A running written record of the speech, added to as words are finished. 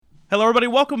Hello, everybody.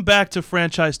 Welcome back to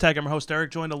Franchise Tag. I'm your host,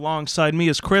 Eric. Joined alongside me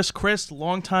is Chris. Chris,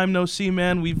 long time no see,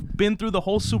 man. We've been through the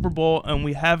whole Super Bowl, and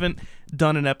we haven't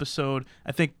done an episode,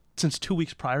 I think, since 2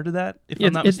 weeks prior to that, if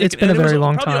I'm not mistaken. It's been a very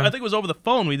long time. I think it was over the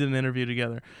phone we did an interview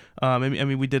together. I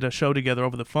mean, we did a show together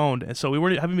over the phone, and so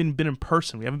we haven't even been in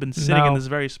person. We haven't been sitting in this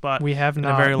very spot we have in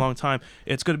a very long time.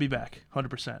 It's good to be back,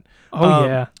 100%.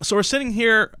 Yeah. So we're sitting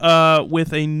here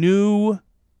with a new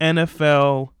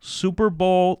NFL Super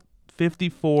Bowl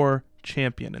 54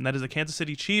 champion, and that is the Kansas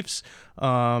City Chiefs.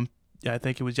 I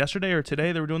think it was yesterday or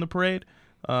today they were doing the parade.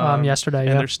 Yesterday,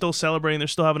 and they're still celebrating. They're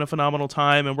still having a phenomenal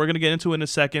time, and we're going to get into it in a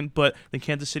second, but the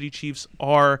Kansas City Chiefs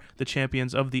are the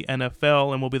champions of the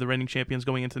NFL and will be the reigning champions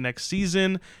going into next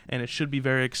season, and it should be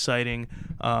very exciting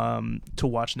to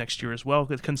watch next year as well,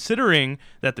 considering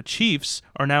that the Chiefs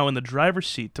are now in the driver's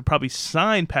seat to probably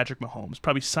sign Patrick Mahomes,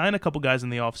 probably sign a couple guys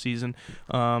in the offseason.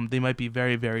 They might be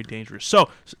very, very dangerous. So,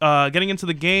 getting into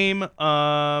the game,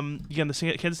 again,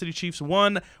 the Kansas City Chiefs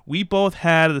won. We both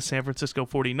had the San Francisco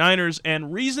 49ers,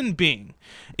 and reason being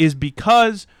is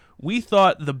because we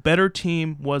thought the better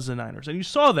team was the Niners. And you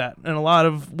saw that in a lot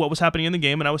of what was happening in the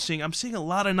game, and I'm seeing a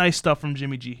lot of nice stuff from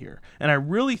Jimmy G here. And I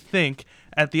really think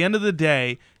at the end of the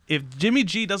day, if Jimmy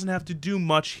G doesn't have to do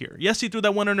much here. Yes, he threw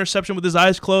that one interception with his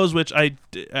eyes closed, which I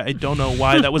don't know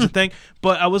why that was a thing,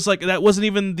 but I was like, that wasn't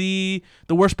even the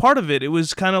worst part of it. It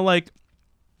was kind of like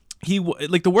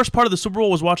the worst part of the Super Bowl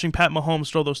was watching Pat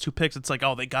Mahomes throw those two picks. It's like,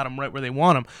 oh, they got him right where they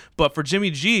want him. But for Jimmy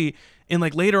G,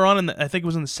 later on I think it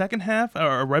was in the second half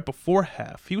or right before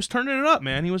half, he was turning it up,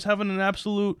 man. He was having an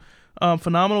absolute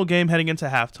phenomenal game heading into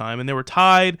halftime, and they were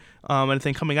tied. And I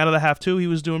think coming out of the half too, he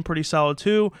was doing pretty solid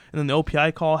too. And then the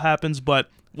OPI call happens,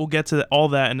 but we'll get to all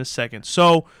that in a second.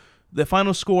 So the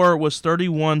final score was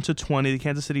 31-20. The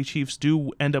Kansas City Chiefs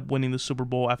do end up winning the Super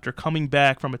Bowl after coming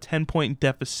back from a 10-point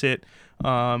deficit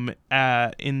right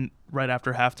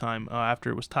after halftime, after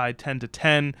it was tied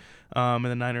 10-10, and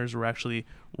the Niners were actually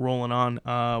rolling on.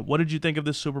 What did you think of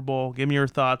this Super Bowl? Give me your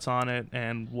thoughts on it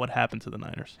and what happened to the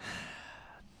Niners.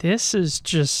 This is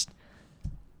just,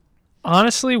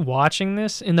 honestly, watching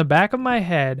this, in the back of my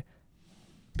head,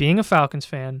 being a Falcons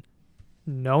fan,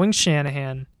 knowing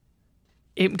Shanahan,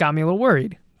 it got me a little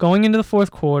worried. Going into the fourth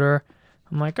quarter,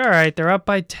 I'm like, all right, they're up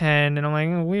by 10, and I'm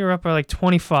like, we were up by like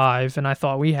 25, and I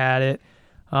thought we had it.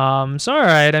 So all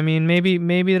right, I mean,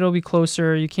 maybe it'll be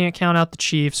closer. You can't count out the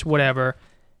Chiefs, whatever.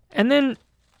 And then,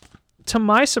 to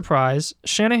my surprise,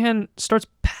 Shanahan starts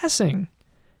passing.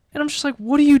 And I'm just like,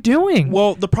 what are you doing?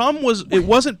 Well, the problem was it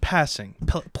wasn't passing.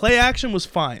 Play action was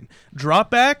fine.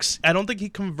 Dropbacks, I don't think he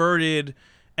converted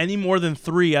any more than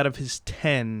 3 out of his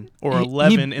 10 or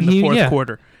 11 in the fourth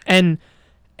quarter. And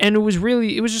it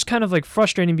was just kind of like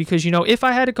frustrating because, if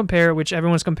I had to compare, which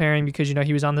everyone's comparing because,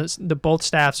 he was on the both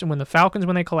staffs, and when the Falcons,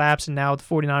 when they collapsed, and now the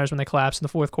 49ers, when they collapsed in the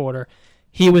fourth quarter,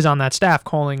 he was on that staff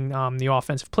calling the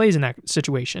offensive plays in that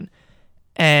situation.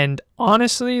 And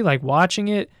honestly, like watching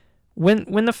it,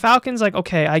 when the Falcons, like,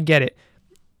 okay, I get it.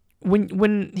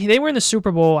 When they were in the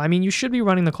Super Bowl, I mean, you should be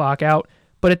running the clock out.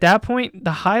 But at that point,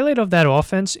 the highlight of that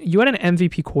offense, you had an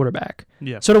MVP quarterback.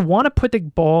 Yeah. So to want to put the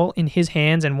ball in his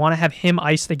hands and want to have him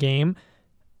ice the game,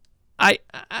 I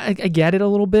get it a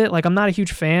little bit. Like, I'm not a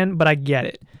huge fan, but I get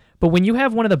it. But when you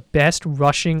have one of the best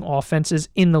rushing offenses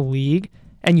in the league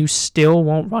and you still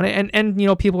won't run it, and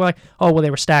people are like, oh, well, they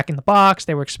were stacking the box,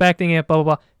 they were expecting it, blah,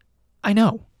 blah, blah. I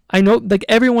know, like,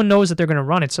 everyone knows that they're going to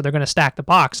run it, so they're going to stack the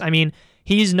box. I mean,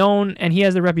 he's known, and he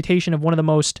has the reputation of one of the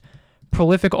most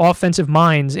prolific offensive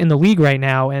minds in the league right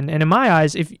now, and in my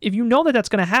eyes, if you know that that's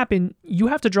going to happen, you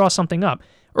have to draw something up.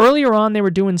 Earlier on, they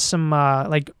were doing some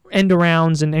like end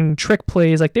arounds and trick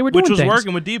plays, like they were doing things. Which was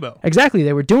working with Debo. Exactly,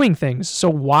 they were doing things. So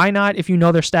why not, if you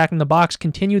know they're stacking the box,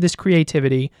 continue this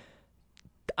creativity?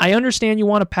 I understand you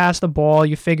want to pass the ball.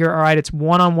 You figure, all right, it's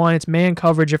one-on-one, it's man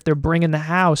coverage if they're bringing the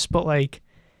house, but like,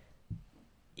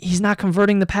 he's not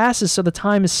converting the passes, so the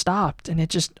time is stopped, and it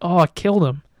just, it killed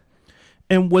him.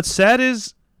 And what's sad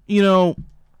is, the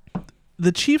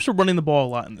Chiefs were running the ball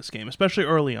a lot in this game, especially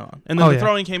early on. And then the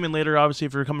throwing came in later. Obviously,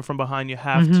 if you're coming from behind, you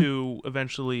have to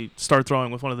eventually start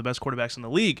throwing with one of the best quarterbacks in the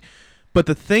league. But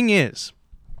the thing is,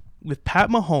 with Pat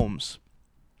Mahomes,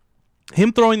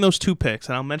 him throwing those 2 picks,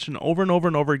 and I'll mention over and over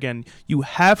and over again, you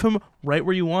have him right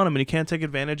where you want him, and you can't take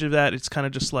advantage of that. It's kind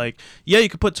of just like, yeah, you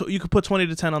could put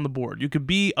 20-10 on the board. You could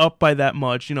be up by that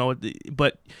much,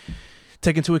 but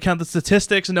take into account the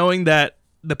statistics, knowing that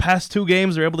the past 2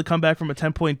 games they're able to come back from a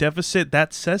 10-point deficit,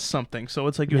 that says something. So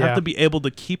it's like you have to be able to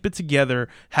keep it together.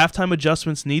 Halftime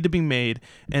adjustments need to be made,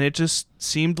 and it just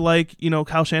seemed like,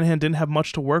 Kyle Shanahan didn't have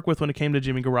much to work with when it came to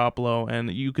Jimmy Garoppolo,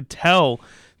 and you could tell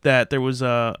that there was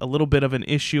a little bit of an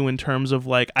issue in terms of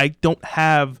like I don't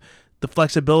have the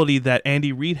flexibility that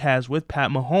Andy Reid has with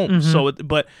Pat Mahomes. So,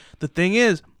 but the thing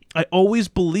is, I always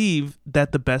believe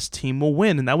that the best team will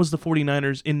win, and that was the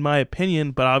 49ers in my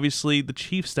opinion, but obviously the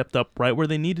Chiefs stepped up right where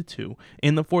they needed to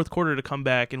in the fourth quarter to come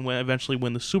back and eventually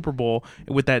win the Super Bowl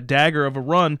with that dagger of a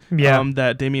run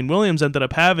that Damian Williams ended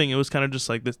up having. It was kind of just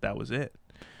like this, that was it.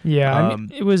 Yeah, I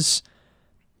mean, it was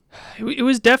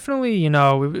definitely,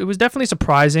 it was definitely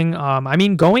surprising. I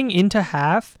mean, going into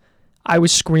half, I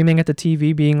was screaming at the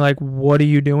TV being like, what are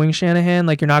you doing, Shanahan?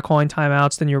 Like, you're not calling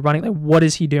timeouts, then you're running. Like, what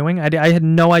is he doing? I had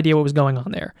no idea what was going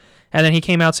on there. And then he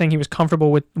came out saying he was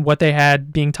comfortable with what they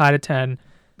had being tied at 10.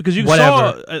 Because you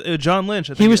saw John Lynch.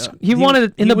 I think, he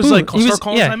wanted in the booth. Like, start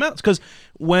calling timeouts. Because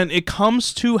when it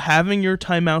comes to having your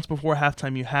timeouts before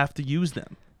halftime, you have to use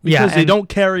them. Because they don't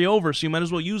carry over, so you might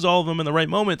as well use all of them in the right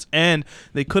moments. And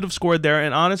they could have scored there.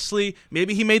 And honestly,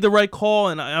 maybe he made the right call,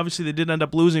 and obviously they did end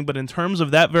up losing. But in terms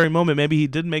of that very moment, maybe he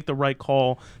did make the right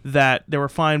call that they were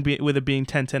fine with it being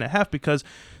 10-10 at half. Because,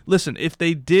 listen, if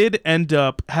they did end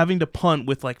up having to punt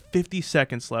with like 50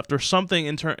 seconds left or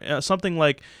something, something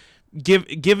like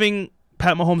giving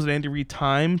Pat Mahomes and Andy Reid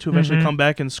time to eventually come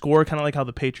back and score, kind of like how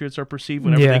the Patriots are perceived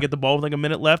whenever they get the ball with like a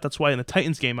minute left. That's why in the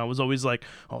Titans game, I was always like,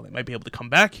 oh, they might be able to come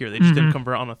back here. They just didn't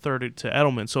convert on a third to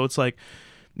Edelman. So it's like,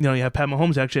 you have Pat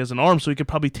Mahomes actually has an arm, so he could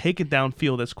probably take it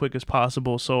downfield as quick as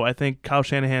possible. So I think Kyle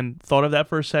Shanahan thought of that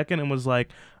for a second and was like,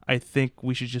 I think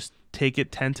we should just take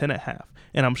it 10-10 at half.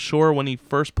 And I'm sure when he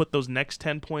first put those next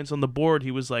 10 points on the board, he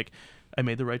was like, I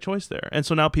made the right choice there. And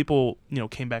so now people,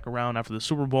 came back around after the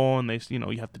Super Bowl, and they, you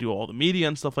have to do all the media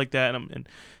and stuff like that. And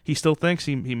he still thinks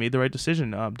he made the right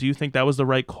decision. Do you think that was the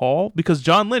right call? Because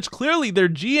John Lynch, clearly their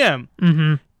GM,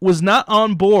 was not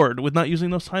on board with not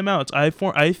using those timeouts.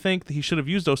 I think that he should have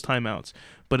used those timeouts.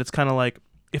 But it's kind of like,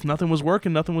 if nothing was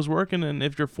working, nothing was working. And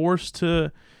if you're forced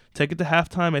to take it to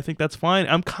halftime, I think that's fine.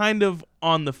 I'm kind of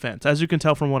on the fence, as you can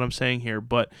tell from what I'm saying here.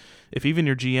 But if even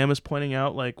your GM is pointing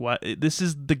out, like, what this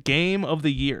is the game of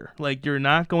the year. Like, you're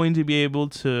not going to be able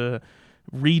to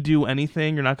redo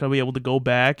anything. You're not going to be able to go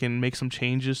back and make some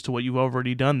changes to what you've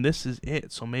already done. This is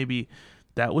it. So maybe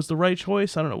that was the right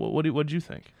choice. I don't know. What do you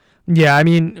think? Yeah, I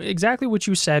mean, exactly what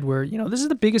you said, where, this is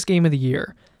the biggest game of the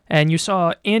year. And you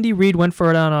saw Andy Reid went for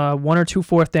it on a 1 or 2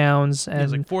 fourth downs. And it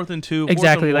was like 4th and 2,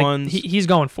 exactly, 4th and like ones. He's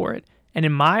going for it. And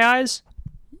in my eyes,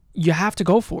 you have to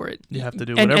go for it. You have to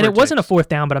do and whatever it wasn't a 4th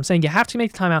down, but I'm saying you have to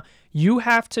make the timeout. You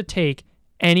have to take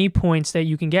any points that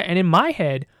you can get. And in my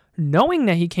head, knowing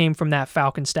that he came from that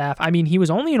Falcon staff, I mean, he was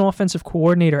only an offensive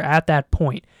coordinator at that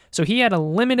point. So he had a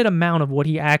limited amount of what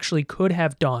he actually could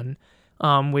have done,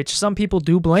 which some people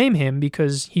do blame him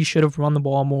because he should have run the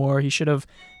ball more. He should have,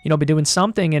 been doing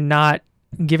something and not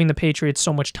giving the Patriots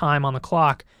so much time on the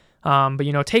clock.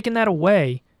 But, taking that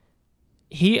away,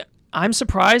 I'm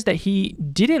surprised that he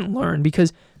didn't learn,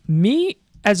 because me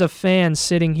as a fan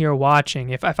sitting here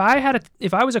watching, if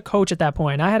I was a coach at that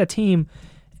point and I had a team,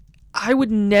 I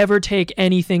would never take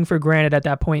anything for granted at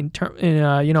that point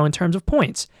in terms of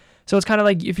points. So it's kind of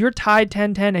like if you're tied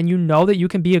 10-10 and you know that you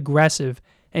can be aggressive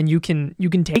and you can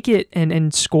take it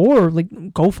and score,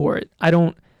 like, go for it.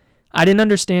 I didn't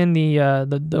understand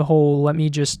the whole let me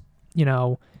just,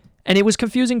 and it was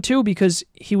confusing too because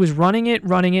he was running it,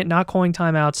 not calling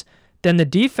timeouts. Then the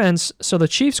defense, so the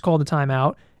Chiefs called the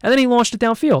timeout, and then he launched it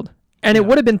downfield. And it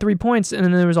would have been 3 points, and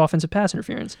then there was offensive pass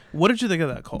interference. What did you think of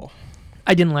that call?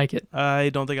 I didn't like it. I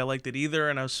don't think I liked it either,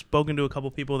 and I've spoken to a couple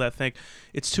people that think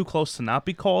it's too close to not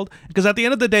be called. Because at the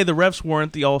end of the day, the refs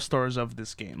weren't the all-stars of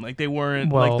this game. Like, they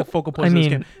weren't like the focal points of this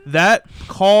game. That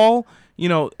call,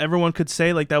 everyone could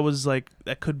say like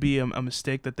that could be a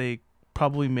mistake that they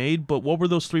probably made, but what were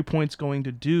those 3 points going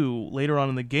to do later on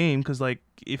in the game? Because like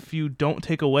if you don't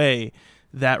take away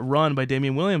that run by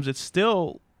Damian Williams, it's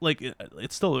still a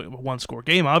 1-score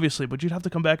game, obviously, but you'd have to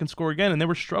come back and score again, and they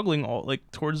were struggling all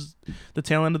like towards the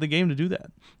tail end of the game to do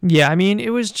that. Yeah, I mean,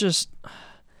 it was just,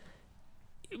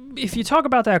 if you talk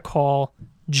about that call,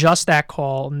 just that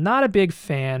call, not a big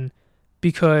fan,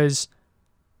 because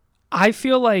I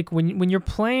feel like when you're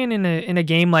playing in a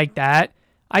game like that,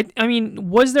 I mean,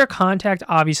 was there contact?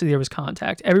 Obviously, there was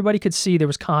contact. Everybody could see there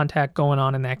was contact going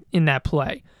on in that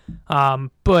play.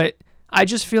 But I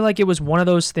just feel like it was one of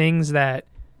those things that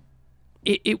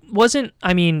it wasn't.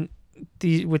 I mean,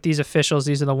 with these officials,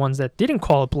 these are the ones that didn't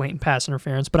call it blatant pass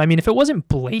interference. But I mean, if it wasn't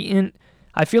blatant,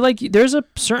 I feel like there's a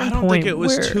certain point. I don't think it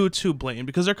was too blatant,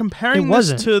 because they're comparing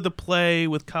this to the play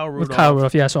with Kyle Rudolph. With Kyle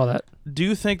Rudolph, yeah, I saw that. Do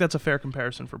you think that's a fair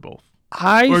comparison for both?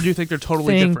 Or do you think they're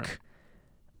totally different?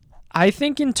 I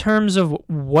think in terms of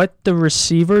what the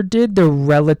receiver did, they're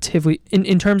relatively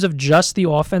in terms of just the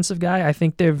offensive guy, I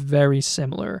think they're very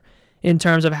similar in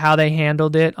terms of how they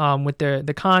handled it with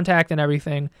the contact and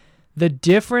everything. The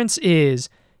difference is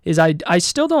I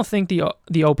still don't think the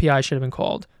OPI should have been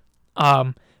called.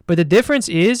 But the difference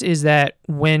is that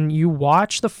when you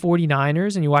watch the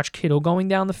 49ers and you watch Kittle going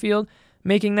down the field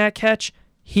making that catch,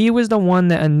 he was the one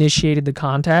that initiated the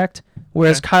contact,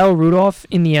 whereas Kyle Rudolph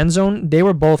in the end zone, they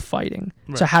were both fighting.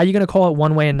 Right. So how are you going to call it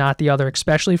one way and not the other,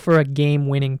 especially for a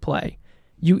game-winning play?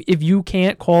 If you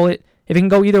can't call it, if it can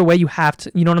go either way, you have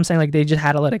to. You know what I'm saying? Like they just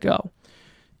had to let it go.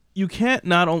 You can't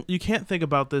think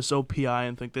about this OPI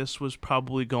and think this was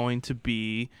probably going to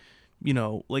be,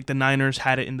 like the Niners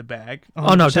had it in the bag.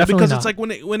 Oh no, definitely because not. It's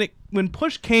like when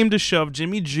push came to shove,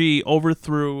 Jimmy G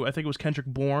overthrew. I think it was Kendrick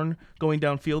Bourne going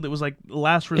downfield. It was like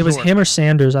last resort. It was him or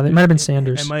Sanders. I think it might have been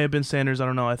Sanders. It might have been Sanders. I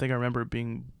don't know. I think I remember it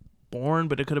being Bourne,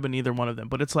 but it could have been either one of them.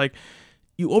 But it's like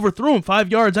you overthrew him 5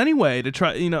 yards anyway to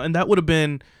try, and that would have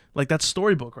been. Like, that's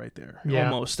storybook right there,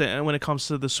 almost. And when it comes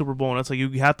to the Super Bowl, and it's like you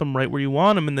had them right where you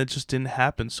want them, and that just didn't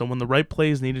happen. So when the right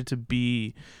plays needed to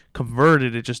be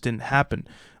converted, it just didn't happen.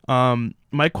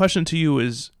 My question to you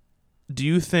is, do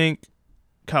you think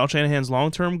Kyle Shanahan's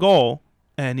long-term goal,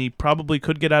 and he probably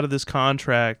could get out of this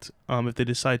contract if they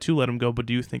decide to let him go, but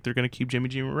do you think they're going to keep Jimmy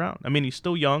G around? I mean, he's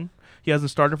still young. He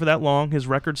hasn't started for that long. His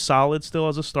record's solid still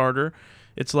as a starter.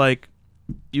 It's like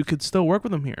you could still work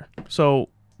with him here. So...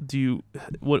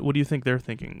 What do you think they're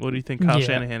thinking? What do you think Kyle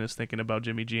Shanahan is thinking about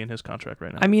Jimmy G and his contract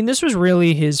right now? I mean, this was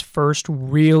really his first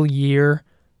real year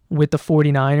with the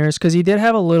 49ers because he did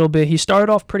have a little bit. He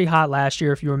started off pretty hot last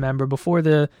year, if you remember, before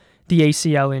the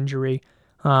ACL injury.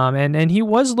 And he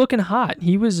was looking hot.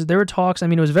 There were talks, I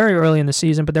mean, it was very early in the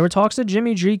season, but there were talks that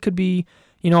Jimmy G could be,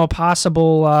 a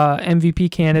possible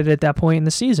MVP candidate at that point in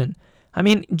the season. I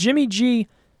mean, Jimmy G,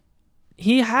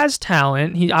 he has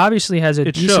talent. He obviously has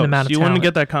a decent amount of talent. You wouldn't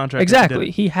get that contract. Exactly.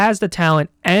 He has the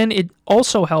talent, and it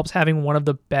also helps having one of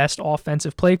the best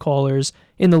offensive play callers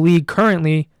in the league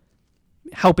currently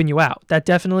helping you out. That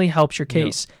definitely helps your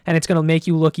case, and it's going to make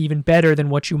you look even better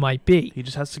than what you might be. He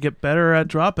just has to get better at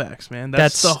dropbacks, man.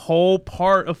 That's the whole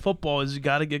part of football is you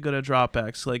got to get good at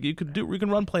dropbacks. Like you can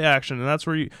run play action, and that's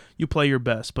where you play your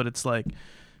best, but it's like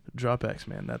dropbacks,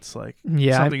 man. That's like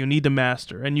something you need to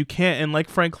master. And you can't, and like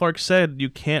Frank Clark said, you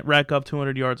can't rack up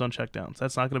 200 yards on checkdowns.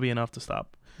 That's not going to be enough to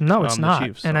stop. No, it's not.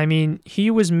 Chiefs, so. And I mean,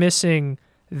 he was missing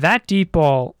that deep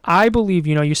ball. I believe,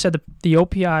 you said the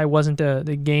OPI wasn't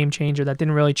the game changer. That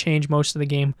didn't really change most of the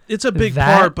game. It's a big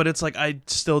part, but it's like I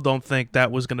still don't think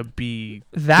that was going to be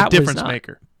the difference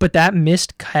maker. But that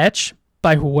missed catch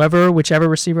by whichever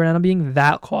receiver it ended up being,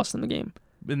 that cost them the game.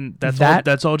 And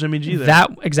that's all Jimmy G there.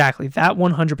 That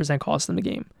 100% cost them the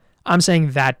game. I'm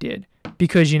saying that did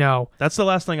because that's the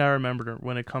last thing I remember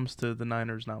when it comes to the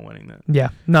Niners not winning that. Yeah,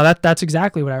 no, that's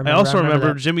exactly what I remember. I also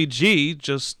remember Jimmy G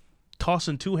just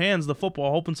tossing two hands the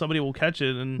football, hoping somebody will catch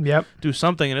it and do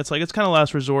something. And it's like it's kind of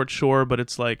last resort, sure, but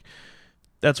it's like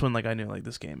that's when I knew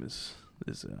this game is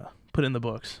put in the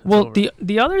books. It's well, over.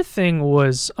 the other thing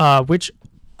was which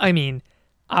I mean.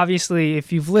 Obviously,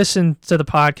 if you've listened to the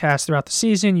podcast throughout the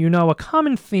season, a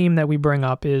common theme that we bring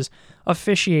up is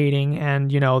officiating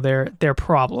and, their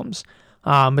problems.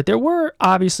 But there were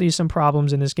obviously some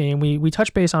problems in this game. We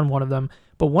touched base on one of them.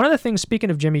 But one of the things, speaking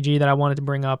of Jimmy G, that I wanted to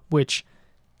bring up, which,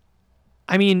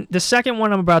 I mean, the second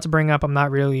one I'm about to bring up, I'm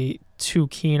not really too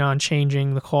keen on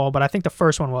changing the call, but I think the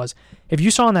first one was, if you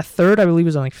saw on that third, I believe it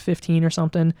was on 15 or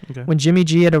something, when Jimmy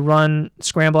G had to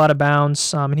scramble out of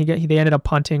bounds, and they ended up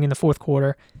punting in the fourth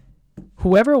quarter.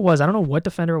 Whoever it was, I don't know what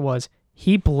defender it was,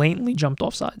 he blatantly jumped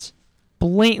off sides.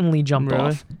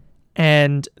 Off.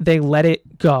 And they let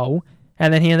it go,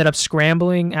 and then he ended up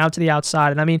scrambling out to the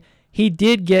outside. And I mean, he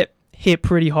did get hit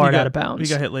pretty hard out of bounds.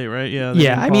 He got hit late, right? Yeah.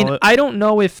 Yeah, I mean, I don't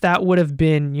know if that would have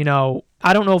been,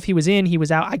 I don't know if he was in, he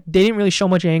was out. They didn't really show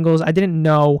much angles. I didn't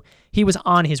know he was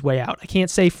on his way out. I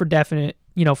can't say for definite,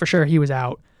 for sure he was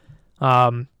out.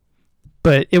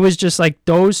 But it was just like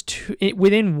those two,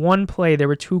 within one play, there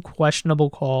were two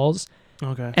questionable calls.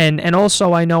 Okay. And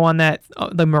also I know on that,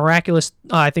 the miraculous,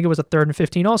 I think it was a 3rd and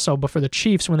 15 also, but for the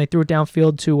Chiefs, when they threw it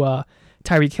downfield to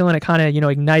Tyreek Hill, and it kind of,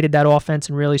 ignited that offense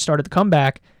and really started the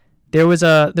comeback. There was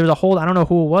a hold, I don't know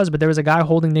who it was, but there was a guy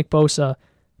holding Nick Bosa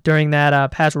during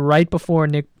that pass right before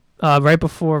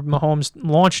Mahomes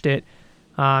launched it,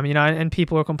 and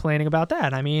people are complaining about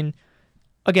that. I mean,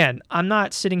 again, I'm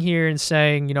not sitting here and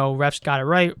saying, refs got it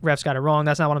right, refs got it wrong.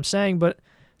 That's not what I'm saying. But,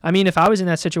 I mean, if I was in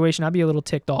that situation, I'd be a little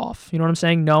ticked off. You know what I'm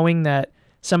saying? Knowing that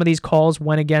some of these calls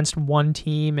went against one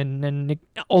team and it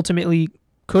ultimately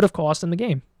could have cost them the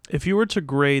game. If you were to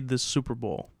grade this Super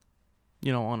Bowl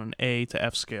on an A to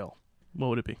F scale, what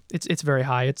would it be? It's very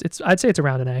high. I'd say it's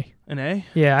around an A. An A?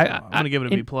 Yeah, I'm gonna give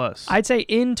it a B plus. I'd say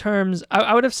in terms,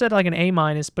 I would have said like an A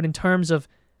minus, but in terms of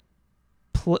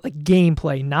like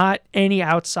gameplay, not any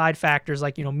outside factors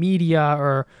like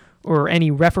media or any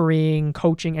refereeing,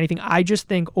 coaching, anything. I just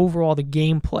think overall the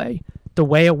gameplay, the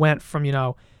way it went from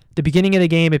the beginning of the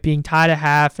game, it being tied at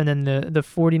half, and then the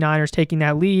 49ers taking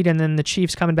that lead, and then the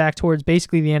Chiefs coming back towards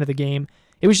basically the end of the game.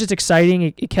 It was just exciting.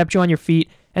 It kept you on your feet.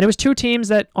 And it was two teams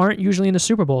that aren't usually in the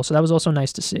Super Bowl, so that was also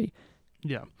nice to see.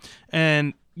 Yeah.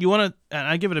 And and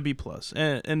I give it a B plus.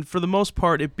 And for the most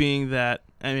part, it being that,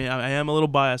 I mean, I am a little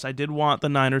biased. I did want the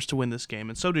Niners to win this game,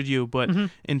 and so did you. But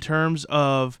in terms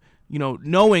of,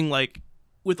 knowing, like,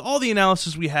 with all the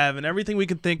analysis we have and everything we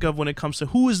can think of when it comes to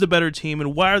who is the better team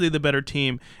and why are they the better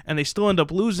team, and they still end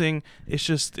up losing, it's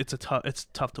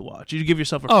tough to watch. You give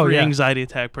yourself a free anxiety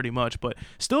attack pretty much, but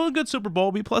still a good Super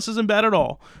Bowl. B plus isn't bad at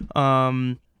all.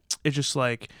 It's just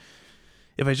like,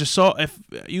 if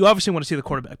you obviously want to see the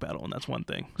quarterback battle, and that's one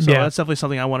thing. So that's definitely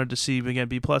something I wanted to see. Again,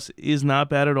 B plus is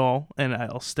not bad at all, and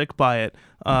I'll stick by it.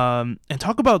 And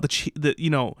talk about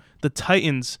the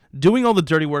Titans doing all the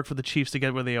dirty work for the Chiefs to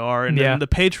get where they are, and then the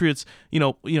Patriots,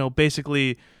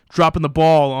 basically dropping the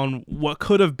ball on what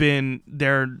could have been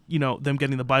them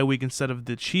getting the bye week instead of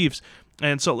the Chiefs.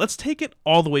 And so let's take it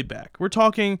all the way back. We're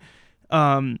talking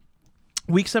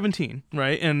Week 17,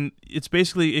 right? And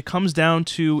it comes down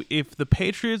to if the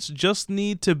Patriots just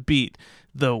need to beat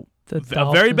a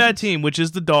very bad team, which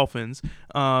is the Dolphins,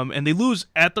 and they lose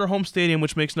at their home stadium,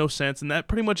 which makes no sense, and that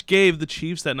pretty much gave the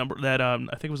Chiefs that I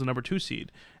think it was the number 2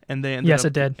 seed, and they ended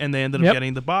it did, and they ended up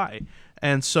getting the bye,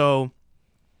 and so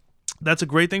that's a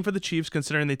great thing for the Chiefs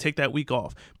considering they take that week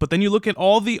off. But then you look at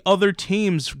all the other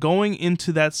teams going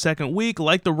into that second week,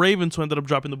 like the Ravens who ended up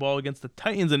dropping the ball against the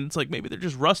Titans, and it's like maybe they're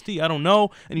just rusty, I don't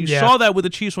know. And you saw that with the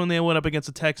Chiefs when they went up against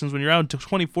the Texans. When you're out to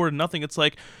 24-0, it's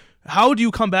like, how do you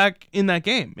come back in that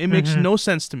game? It makes no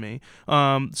sense to me.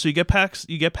 So you get past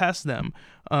them,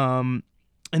 and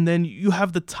then you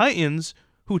have the Titans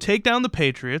who take down the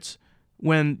Patriots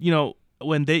when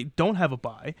they don't have a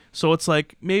bye. So it's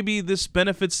like maybe this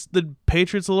benefits the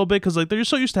Patriots a little bit because like they're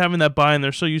so used to having that bye and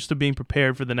they're so used to being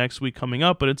prepared for the next week coming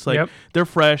up. But it's like they're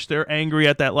fresh, they're angry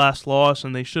at that last loss,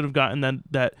 and they should have gotten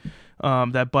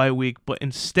that bye week. But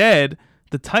instead,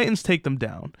 the Titans take them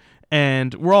down,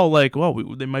 and we're all like, well,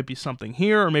 there might be something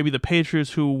here, or maybe the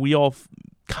Patriots, who we all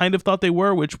kind of thought they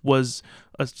were, which was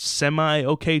a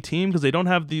semi-okay team because they don't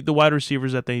have the wide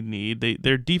receivers that they need.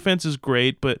 Their defense is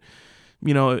great, but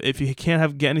if you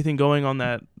can't get anything going on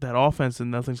that offense,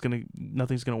 then nothing's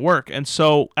gonna work. And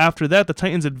so after that, the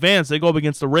Titans advance. They go up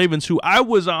against the Ravens, who I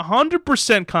was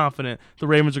 100% confident the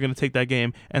Ravens were going to take that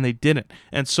game, and they didn't.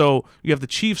 And so you have the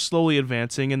Chiefs slowly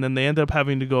advancing, and then they end up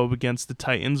having to go up against the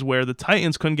Titans, where the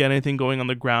Titans couldn't get anything going on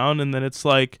the ground, and then it's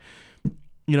like,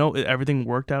 everything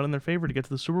worked out in their favor to get to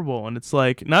the Super Bowl. And it's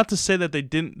like, not to say that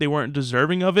they weren't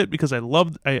deserving of it, because I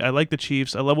like the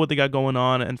Chiefs. I love what they got going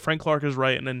on, and Frank Clark is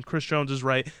right, and then Chris Jones is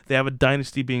right. They have a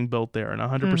dynasty being built there, and I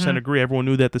 100% agree. Everyone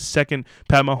knew that the second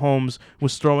Pat Mahomes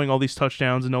was throwing all these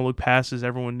touchdowns and no-look passes,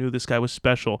 everyone knew this guy was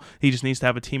special. He just needs to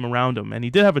have a team around him, and he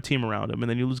did have a team around him. And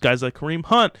then you lose guys like Kareem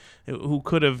Hunt, who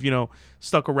could have,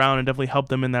 stuck around and definitely helped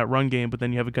them in that run game, but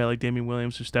then you have a guy like Damian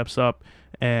Williams who steps up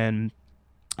and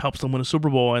helps them win a Super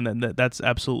Bowl, and then that's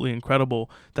absolutely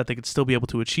incredible that they could still be able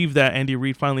to achieve that. Andy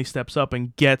Reid finally steps up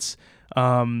and gets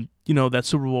that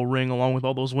Super Bowl ring, along with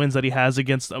all those wins that he has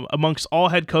amongst all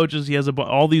head coaches. He has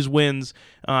all these wins.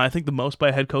 I think the most by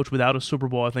a head coach without a Super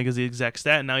Bowl, I think, is the exact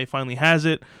stat, and now he finally has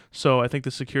it. So I think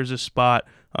this secures his spot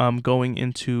going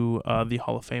into the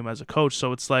Hall of Fame as a coach.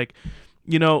 So it's like,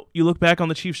 you look back on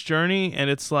the Chiefs' journey, and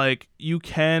it's like you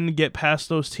can get past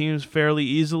those teams fairly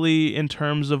easily in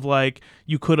terms of like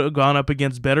you could have gone up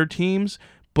against better teams.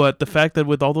 But the fact that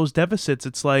with all those deficits,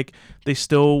 it's like they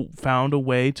still found a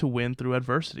way to win through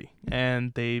adversity,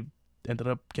 and they ended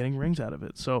up getting rings out of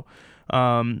it. So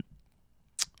I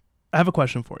have a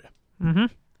question for you.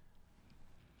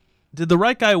 Did the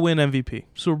right guy win MVP,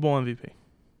 Super Bowl MVP?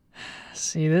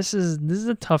 See, this is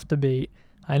a tough debate.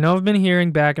 I know I've been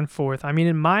hearing back and forth. I mean,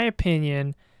 in my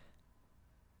opinion,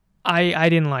 I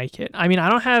didn't like it. I mean, I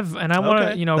don't have, and I want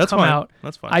to, That's come fine. out.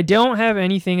 That's fine. I don't have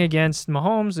anything against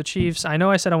Mahomes, the Chiefs. I know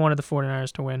I said I wanted the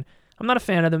 49ers to win. I'm not a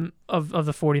fan of them of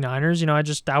the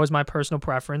 49ers. That was my personal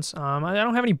preference. I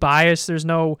don't have any bias.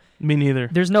 Me neither.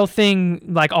 There's no thing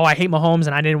like, oh, I hate Mahomes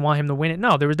and I didn't want him to win it.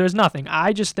 No, there's nothing.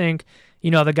 I just think,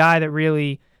 the guy that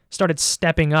really started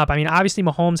stepping up. I mean, obviously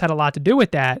Mahomes had a lot to do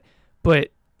with that, but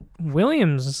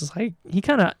Williams is like he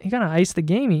kind of iced the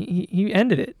game. He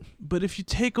ended it. But if you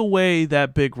take away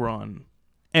that big run,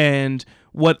 And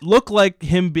what looked like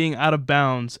him being out of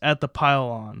bounds at the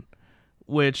pylon,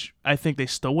 which I think they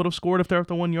still would have scored if they're at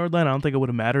the 1 yard line. I don't think it would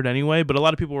have mattered anyway, but a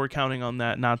lot of people were counting on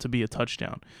that not to be a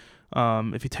touchdown.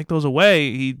 If you take those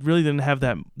away, he really didn't have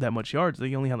that much yards.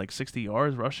 He only had like 60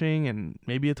 yards rushing and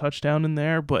maybe a touchdown in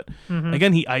there. But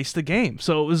again, he iced the game.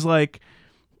 So it was like,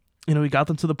 he got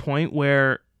them to the point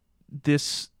where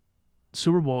this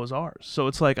Super Bowl is ours. So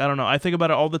it's like, I don't know. I think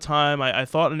about it all the time. I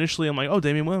thought initially, I'm like, oh,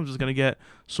 Damian Williams is going to get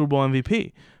Super Bowl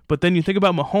MVP. But then you think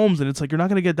about Mahomes, and it's like, you're not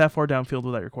going to get that far downfield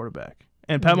without your quarterback.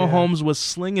 And Pat Mahomes was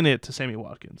slinging it to Sammy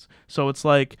Watkins. So it's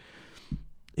like,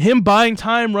 him buying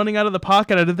time, running out of the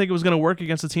pocket, I didn't think it was going to work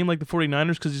against a team like the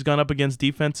 49ers because he's gone up against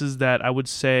defenses that I would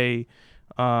say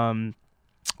aren't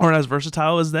as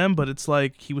versatile as them, but it's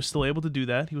like he was still able to do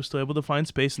that. He was still able to find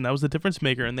space, and that was the difference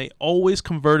maker, and they always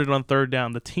converted on third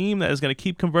down. The team that is going to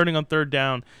keep converting on third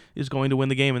down is going to win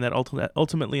the game, and that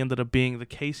ultimately ended up being the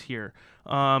case here.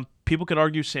 People could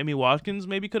argue Sammy Watkins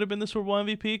maybe could have been the Super Bowl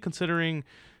MVP, considering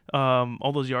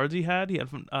all those yards he had. He had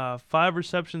 5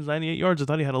 receptions, 98 yards. I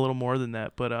thought he had a little more than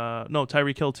that, but no,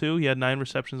 Tyreek Hill too. He had 9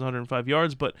 receptions, 105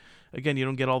 yards, but again, you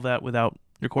don't get all that without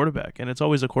your quarterback, and it's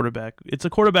always a quarterback. It's a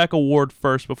quarterback award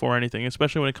first before anything,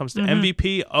 especially when it comes to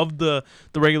MVP of the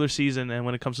regular season and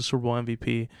when it comes to Super Bowl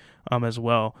MVP as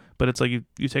well. But it's like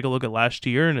you take a look at last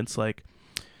year, and it's like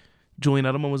Julian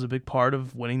Edelman was a big part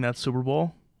of winning that Super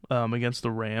Bowl against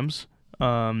the Rams.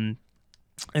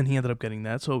 And he ended up getting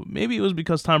that. So maybe it was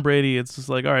because Tom Brady, it's just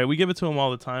like, all right, we give it to him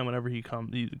all the time whenever he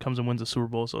comes and wins a Super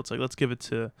Bowl. So it's like, let's give it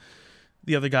to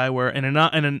the other guy where in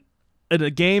a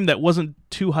game that wasn't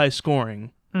too high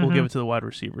scoring, we'll give it to the wide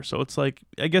receiver. So it's like,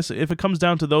 I guess if it comes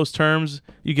down to those terms,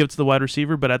 you give it to the wide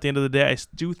receiver. But at the end of the day, I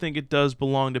do think it does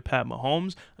belong to Pat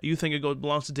Mahomes. You think it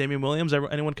belongs to Damian Williams?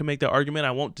 Anyone can make that argument.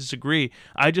 I won't disagree.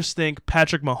 I just think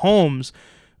Patrick Mahomes,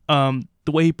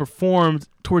 the way he performed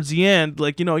towards the end,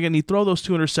 like, again, he throw those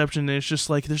 2 interceptions, and it's just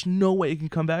like there's no way he can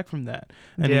come back from that.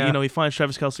 And he finds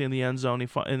Travis Kelce in the end zone.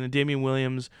 And then Damian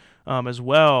Williams as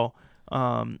well.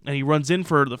 And he runs in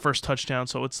for the first touchdown.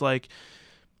 So it's like,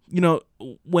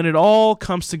 when it all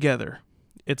comes together,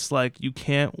 it's like you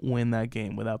can't win that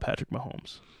game without Patrick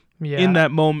Mahomes. Yeah.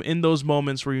 In those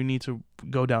moments where you need to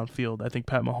go downfield, I think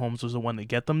Pat Mahomes was the one to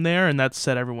get them there, and that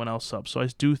set everyone else up. So I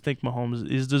do think Mahomes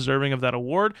is deserving of that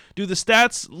award. Do the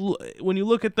stats, when you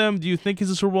look at them, do you think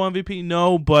he's a Super Bowl MVP?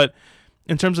 No, but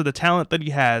in terms of the talent that he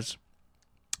has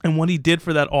and what he did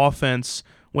for that offense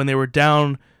when they were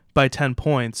down by 10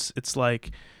 points, it's like,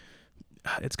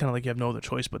 it's kind of like you have no other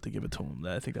choice but to give it to him.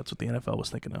 I think that's what the NFL was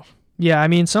thinking of. Yeah, I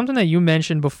mean, something that you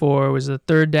mentioned before was the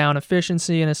third down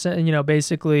efficiency, and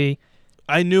basically,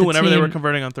 I knew whenever they were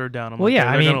converting on third down,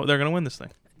 they're gonna win this thing.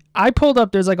 I pulled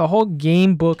up. There's like a whole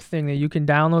game book thing that you can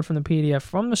download from the PDF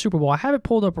from the Super Bowl. I have it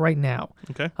pulled up right now.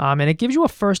 Okay. And it gives you a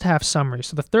first half summary.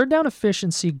 So the third down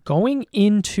efficiency going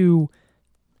into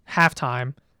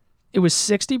halftime, it was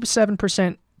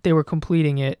 67%. They were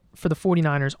completing it for the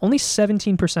 49ers, only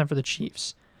 17% for the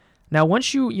Chiefs. Now,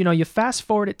 once you fast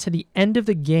forward it to the end of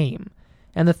the game,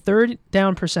 and the third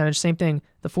down percentage, same thing,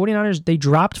 the 49ers, they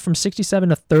dropped from 67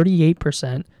 to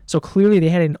 38%, so clearly they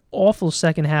had an awful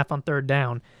second half on third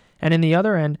down. And in the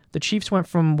other end, the Chiefs went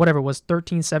from whatever it was,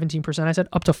 13, 17%, I said,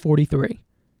 up to 43.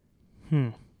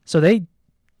 So they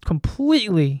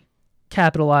completely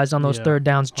capitalized on those third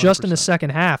downs 100%. Just in the second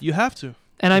half. You have to.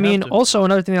 And I mean, also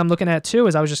another thing I'm looking at too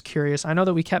is I was just curious. I know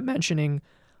that we kept mentioning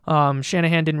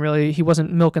Shanahan he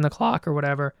wasn't milking the clock or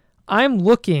whatever. I'm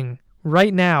looking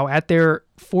right now at their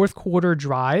fourth quarter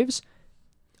drives.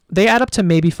 They add up to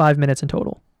maybe 5 minutes in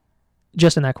total,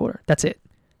 just in that quarter. That's it.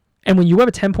 And when you have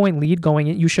a 10-point lead going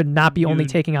in, you should not be only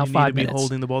taking out 5 minutes. You need to be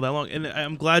holding the ball that long. And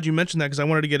I'm glad you mentioned that because I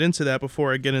wanted to get into that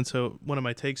before I get into one of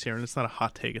my takes here. And it's not a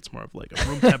hot take. It's more of like a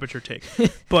room temperature take.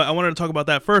 But I wanted to talk about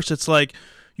that first. It's like,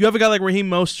 you have a guy like Raheem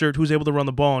Mostert who's able to run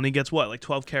the ball, and he gets what, like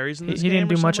 12 carries in this game? He didn't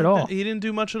do much at all. He didn't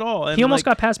do much at all. And he almost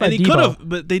got passed by Debo. He could have,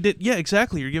 but they did. Yeah,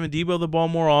 exactly. You're giving Debo the ball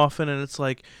more often, and it's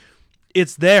like,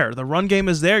 it's there. The run game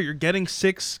is there. You're getting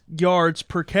 6 yards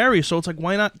per carry, so it's like,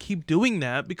 why not keep doing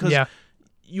that? Because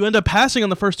you end up passing on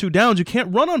the first 2 downs. You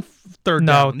can't run on third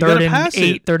down. No, third and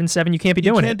 8, third and 7, you can't be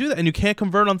doing it. You can't do that, and you can't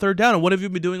convert on third down. And what have you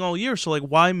been doing all year? So, like,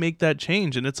 why make that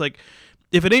change? And it's like,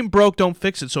 if it ain't broke, don't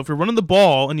fix it. So if you're running the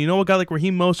ball, and you know a guy like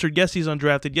Raheem Mostert, yes, he's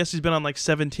undrafted, yes, he's been on like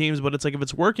 7 teams, but it's like if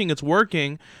it's working, it's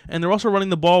working. And they're also running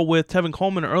the ball with Tevin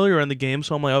Coleman earlier in the game,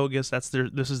 so I'm like, oh, I guess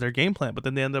this is their game plan. But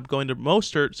then they end up going to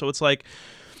Mostert, so it's like,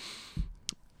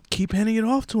 keep handing it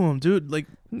off to him, dude. Like,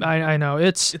 I know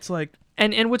it's like,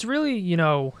 and what's really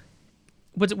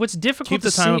what's difficult keep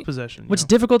the to time see, of possession. What's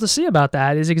difficult to see about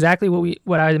that is exactly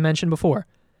what I mentioned before.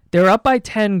 They were up by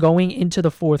 10 going into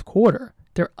the fourth quarter.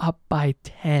 They're up by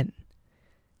 10.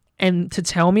 And to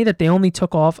tell me that they only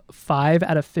took off 5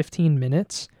 out of 15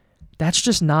 minutes, that's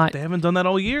just not. They haven't done that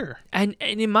all year. And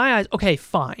in my eyes, okay,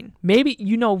 fine. Maybe,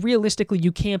 realistically,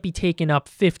 you can't be taking up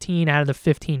 15 out of the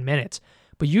 15 minutes,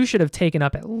 but you should have taken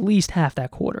up at least half that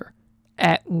quarter.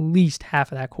 At least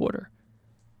half of that quarter.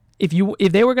 If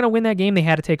they were going to win that game, they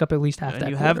had to take up at least half that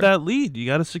quarter. You have that lead. You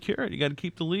got to secure it. You got to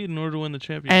keep the lead in order to win the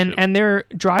championship. And their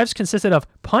drives consisted of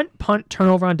punt,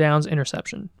 turnover on downs,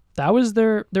 interception. That was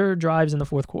their drives in the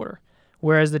fourth quarter.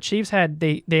 Whereas the Chiefs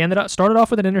they started off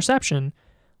with an interception,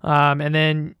 and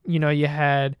then you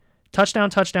had touchdown,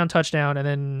 and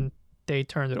then they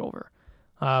turned it over.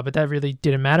 But that really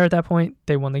didn't matter at that point.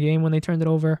 They won the game when they turned it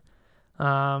over.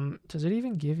 Does it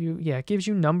even give you? Yeah, it gives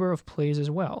you number of plays as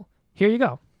well. Here you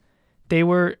go. They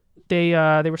were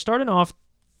starting off.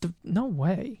 No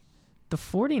way. The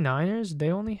 49ers,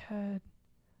 they only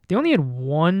had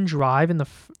one drive in the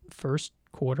first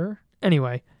quarter.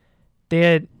 Anyway,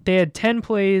 they had 10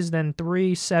 plays, then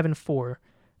 3, 7, 4.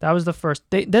 That was the first.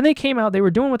 Then they came out. They were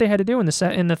doing what they had to do in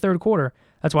the third quarter.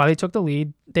 That's why they took the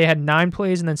lead. They had 9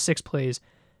 plays and then 6 plays.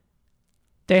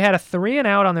 They had a 3 and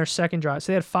out on their second drive.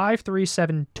 So they had 5, 3,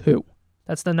 7, 2.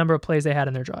 That's the number of plays they had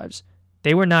in their drives.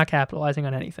 They were not capitalizing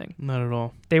on anything. Not at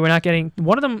all. They were not getting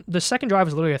one of them. The second drive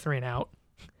was literally a 3 and out.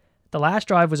 The last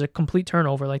drive was a complete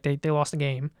turnover. Like they lost the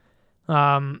game.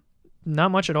 Not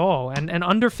much at all, and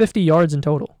under 50 yards in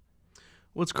total.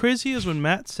 What's crazy is when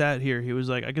Matt sat here, he was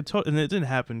like, I could and it didn't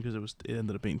happen because it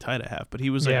ended up being tight at half. But he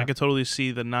was like, I could totally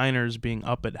see the Niners being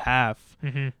up at half,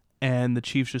 and the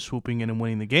Chiefs just swooping in and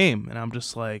winning the game. And I'm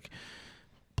just like,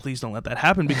 please don't let that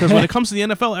happen, because when it comes to the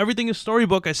NFL, everything is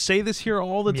storybook. I say this here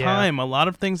all the time. A lot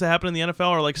of things that happen in the NFL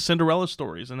are like Cinderella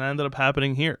stories, and that ended up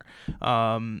happening here.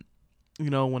 When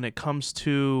it comes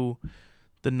to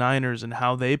the Niners and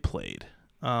how they played,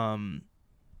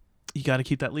 you got to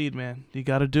keep that lead, man. You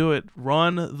got to do it.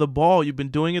 Run the ball. You've been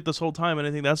doing it this whole time, and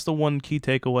I think that's the one key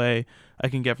takeaway I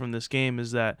can get from this game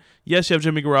is that, yes, you have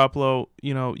Jimmy Garoppolo.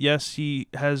 Yes, he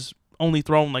has only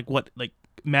thrown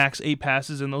max 8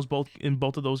 passes in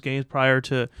both of those games prior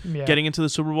to getting into the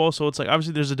Super Bowl. So it's like,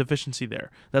 obviously there's a deficiency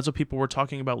there. That's what people were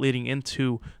talking about leading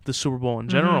into the Super Bowl in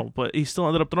general. But he still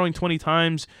ended up throwing 20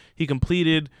 times. He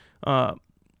completed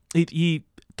he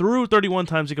threw 31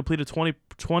 times. He completed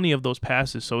 20 of those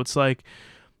passes. So it's like,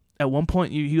 at one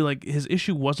point you his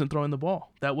issue wasn't throwing the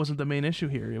ball. That wasn't the main issue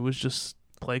here. It was just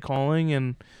play calling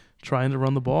and trying to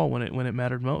run the ball when it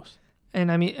mattered most.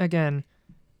 And I mean, again,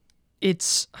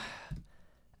 it's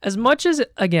as much as,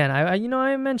 again,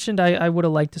 I mentioned I would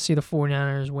have liked to see the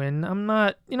 49ers win. I'm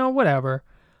not, whatever.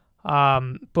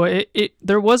 But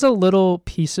there was a little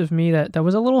piece of me that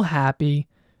was a little happy,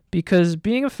 because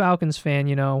being a Falcons fan,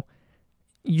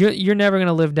 you're never going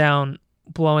to live down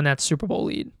blowing that Super Bowl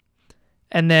lead.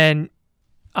 And then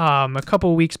a couple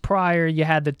of weeks prior, you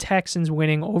had the Texans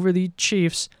winning over the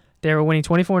Chiefs. They were winning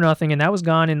 24-0, and that was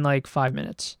gone in 5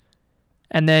 minutes.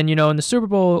 And then, in the Super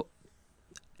Bowl,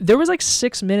 there was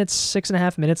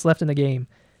 6.5 minutes left in the game.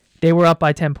 They were up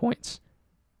by 10 points.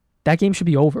 That game should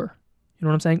be over. You know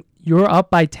what I'm saying? You're up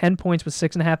by 10 points with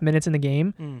 6.5 minutes in the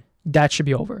game. That should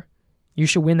be over. You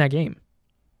should win that game.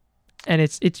 And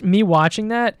it's me watching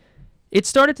that. It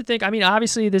started to think,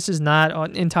 obviously this is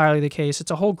not entirely the case.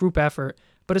 It's a whole group effort.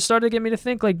 But it started to get me to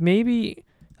think, maybe,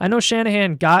 I know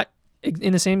Shanahan got,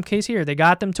 in the same case here, they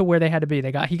got them to where they had to be.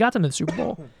 He got them to the Super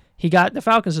Bowl. He got the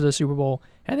Falcons to the Super Bowl.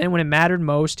 And then when it mattered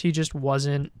most, he just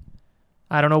wasn't,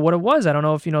 I don't know what it was. I don't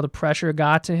know if, the pressure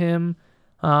got to him.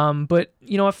 But,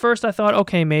 at first I thought,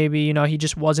 okay, maybe, he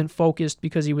just wasn't focused,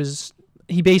 because he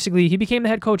became the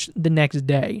head coach the next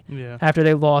day after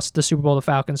they lost the Super Bowl to the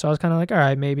Falcons. So I was kind of like, all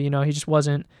right, maybe, he just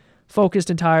wasn't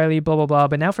focused entirely, blah, blah, blah.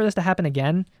 But now for this to happen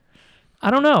again, I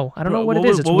don't know. I don't know what it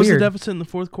is. It's what was weird. The deficit in the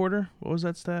fourth quarter? What was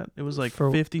that stat? It was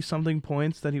 50-something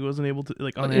points that he wasn't able to,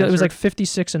 unanswered. It was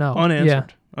 56-0.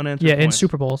 Unanswered. Unanswered Yeah, points. In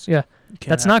Super Bowls. Yeah.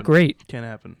 That's happen. Not great. Can't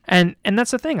happen. And that's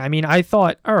the thing. I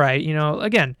thought, all right,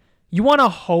 again, you want to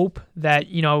hope that,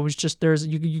 it was just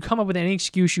you come up with any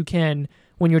excuse you can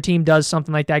when your team does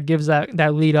something like that, gives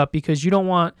that lead up, because you don't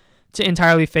want to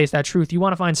entirely face that truth. You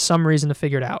want to find some reason to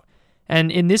figure it out. And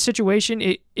in this situation,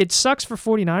 it sucks for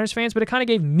 49ers fans, but it kind of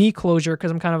gave me closure, because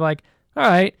I'm kind of like, all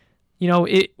right,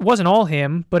 it wasn't all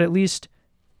him, but at least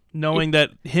knowing that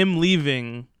him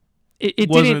leaving it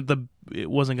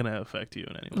wasn't going to affect you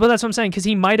in any way. But that's what I'm saying, because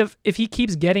he might have, if he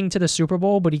keeps getting to the Super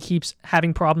Bowl, but he keeps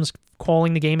having problems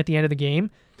calling the game at the end of the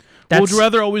game. Would you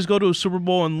rather always go to a Super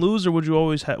Bowl and lose, or would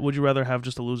you rather have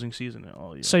just a losing season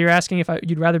all year? So you're asking if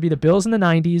you'd rather be the Bills in the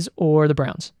 90s or the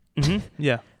Browns?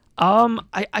 Yeah.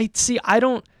 I see. I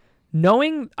don't.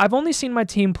 knowing I've only seen my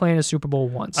team play in a Super Bowl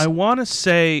once. I want to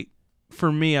say,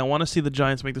 for me, I want to see the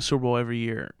Giants make the Super Bowl every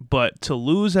year, but to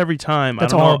lose every time,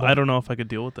 That's I don't horrible. know. I don't know if I could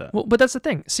deal with that. Well, but that's the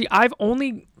thing. See, I've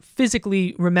only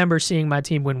physically remember seeing my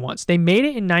team win once. They made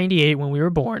it in '98 when we were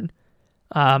born.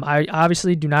 I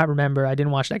obviously do not remember. I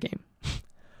didn't watch that game.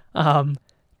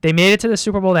 They made it to the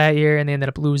Super Bowl that year, and they ended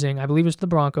up losing. I believe it was the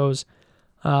Broncos.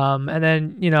 And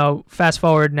then, fast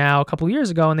forward now a couple years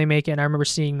ago, and they make it, and I remember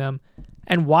seeing them.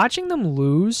 And watching them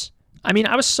lose, I mean,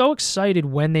 I was so excited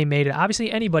when they made it.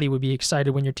 Obviously, anybody would be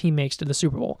excited when your team makes it to the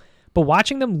Super Bowl. But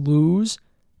watching them lose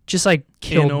just,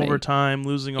 killed in me. overtime,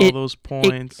 losing all those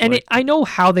points. I know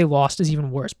how they lost is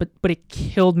even worse, but it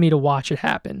killed me to watch it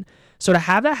happen. So to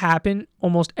have that happen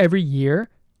almost every year,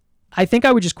 I think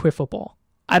I would just quit football.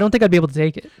 I don't think I'd be able to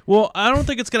take it. Well, I don't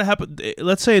think it's going to happen.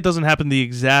 Let's say it doesn't happen the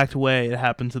exact way it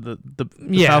happened to the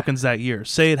Falcons that year.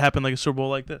 Say it happened like a Super Bowl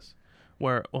like this,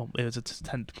 where, it's a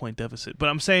 10-point deficit. But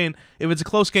I'm saying if it's a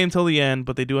close game till the end,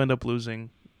 but they do end up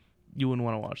losing, you wouldn't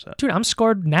want to watch that. Dude, I'm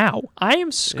scarred now. I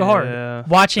am scarred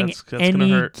watching that's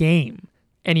any game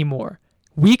anymore.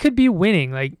 We could be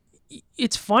winning.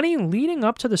 It's funny, leading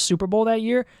up to the Super Bowl that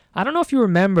year, I don't know if you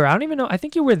remember. I don't even know. I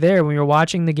think you were there when we were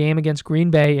watching the game against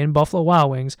Green Bay in Buffalo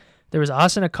Wild Wings. There was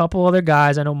us and a couple other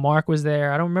guys. I know Mark was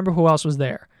there. I don't remember who else was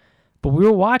there. But we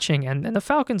were watching, and the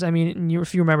Falcons, I mean,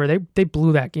 if you remember, they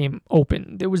blew that game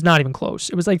open. It was not even close.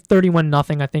 It was like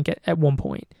 31-0, I think, at one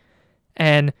point.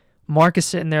 And Mark is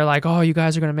sitting there like, oh, you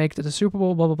guys are going to make it to the Super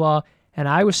Bowl, blah, blah, blah. And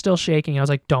I was still shaking. I was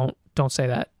like, don't say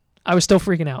that. I was still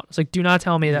freaking out. It's like, do not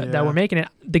tell me that we're making it.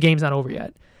 The game's not over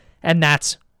yet. And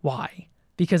that's why.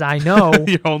 Because I know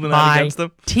You're holding my out against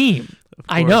them? team. Of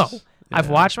I know. course. I've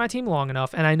Yeah. watched my team long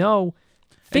enough, and I know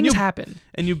things happen.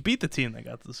 And you beat the team that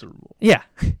got to the Super Bowl. Yeah.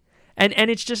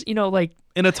 And it's just, in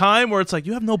a time where it's like,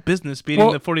 you have no business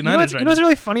beating the 49ers you know right what's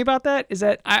really funny about that is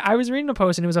that I was reading a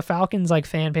post, and it was a Falcons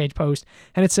fan page post,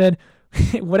 and it said,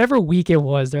 whatever week it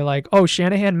was, they're like, oh,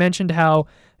 Shanahan mentioned how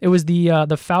it was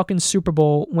the Falcons Super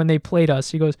Bowl when they played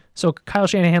us. He goes, so Kyle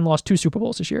Shanahan lost 2 Super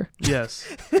Bowls this year. Yes.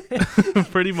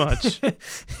 Pretty much. You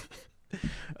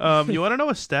want to know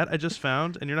a stat I just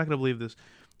found? And you're not going to believe this.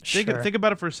 Sure. Think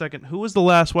about it for a second. Who was the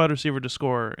last wide receiver to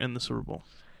score in the Super Bowl?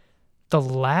 The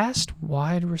last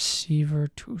wide receiver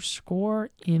to score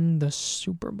in the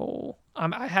Super Bowl.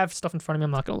 I have stuff in front of me.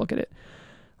 I'm not going to look at it.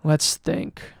 Let's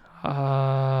think.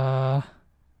 You're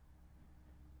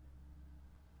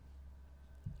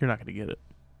not going to get it.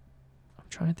 I'm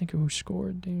trying to think of who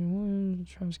scored.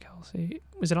 Travis Kelce.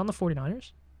 Was it on the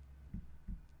 49ers?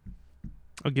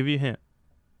 I'll give you a hint.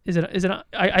 Is it?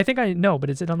 I think I know,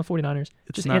 but is it on the 49ers?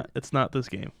 It's not this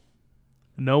game.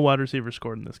 No wide receiver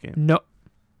scored in this game. No.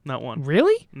 Not one.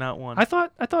 Really? Not one. I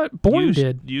thought Bourne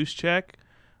did. Juszczyk.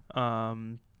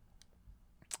 Bourne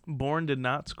did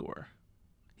not score.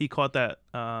 He caught that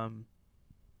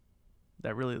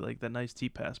really that nice T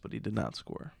pass, but he did not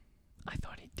score. I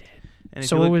thought he did. And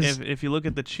So if you look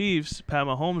at the Chiefs, Pat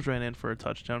Mahomes ran in for a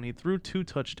touchdown. He threw 2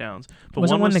 touchdowns, but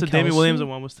Wasn't one was one to to Damian Kelce? Williams and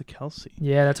one was to Kelsey.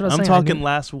 Yeah, that's what I was I'm saying. talking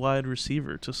last wide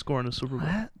receiver to score in a Super Bowl.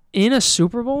 In a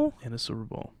Super Bowl? In a Super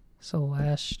Bowl. So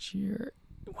last year.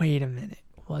 Wait a minute.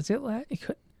 Was it last?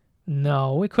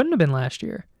 No, it couldn't have been last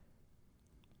year.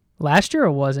 Last year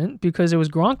it wasn't because it was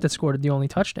Gronk that scored the only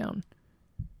touchdown.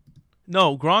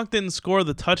 No, Gronk didn't score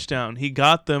the touchdown. He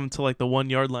got them to the 1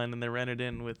 yard line and they ran it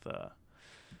in with.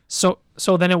 So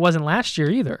then it wasn't last year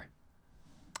either.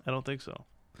 I don't think so.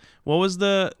 What was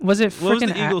the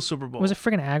Eagles Super Bowl? Was it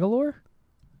freaking Aguilar?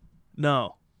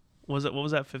 No. Was it? What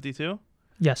was that? 52?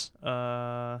 Yes.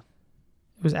 It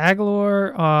It was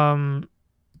Aguilar.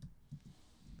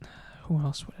 Who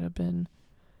else would it have been?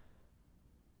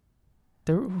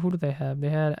 Who did they have? They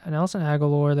had Nelson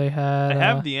Aguilar. They had. I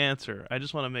have the answer. I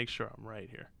just want to make sure I'm right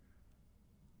here.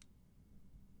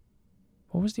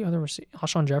 What was the other receiver?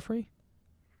 Alshon Jeffrey?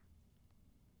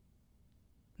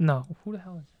 No. Who the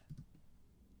hell is that?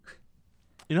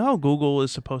 You know how Google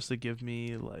is supposed to give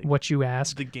me What you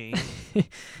asked? the game?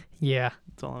 Yeah.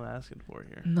 That's all I'm asking for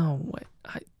here. No, what?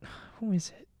 Who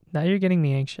is it? Now you're getting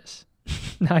me anxious.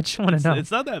 Now I just want to know. It's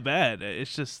not that bad.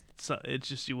 It's just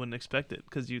you wouldn't expect it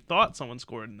because you thought someone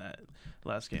scored in that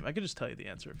last game. I could just tell you the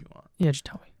answer if you want. Yeah, just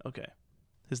tell me. Okay.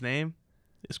 His name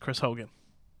is Chris Hogan.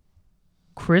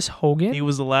 Chris Hogan? He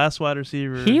was the last wide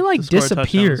receiver. He to score a touchdown in the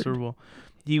disappeared. Super Bowl.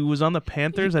 He was on the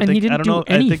Panthers. And he didn't I don't do know.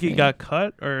 I think he anything. got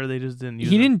cut or they just didn't use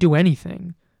him. He didn't do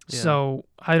anything. Yeah. So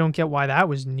I don't get why that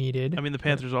was needed. I mean, the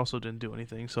Panthers also didn't do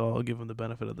anything, so I'll give him the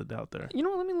benefit of the doubt there. You know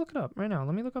what? Let me look it up right now.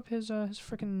 Let me look up his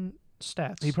freaking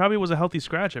stats. He probably was a healthy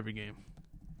scratch every game.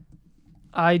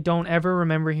 I don't ever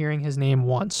remember hearing his name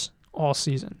once all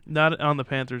season. Not on the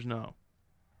Panthers, no.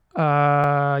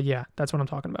 Yeah, that's what I'm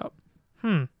talking about.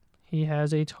 He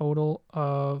has a total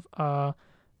of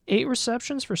 8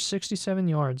 receptions for 67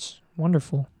 yards.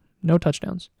 Wonderful. No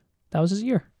touchdowns. That was his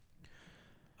year.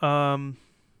 I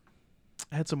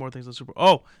had some more things on Super Bowl.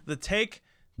 Oh, the take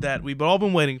that we've all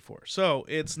been waiting for. So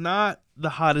it's not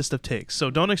the hottest of takes, so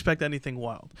don't expect anything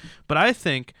wild. But I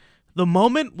think the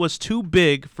moment was too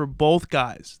big for both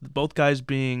guys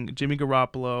being Jimmy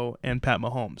Garoppolo and Pat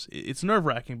Mahomes. It's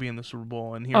nerve-wracking being in the Super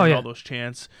Bowl and hearing all those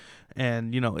chants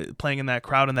and, playing in that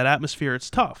crowd and that atmosphere. It's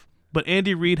tough. But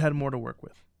Andy Reid had more to work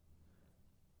with.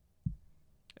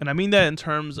 And I mean that in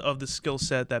terms of the skill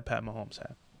set that Pat Mahomes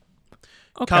had.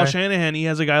 Okay. Kyle Shanahan, he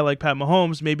has a guy like Pat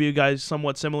Mahomes, maybe a guy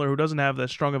somewhat similar who doesn't have that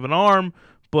strong of an arm,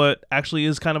 but actually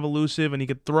is kind of elusive and he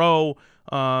could throw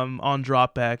on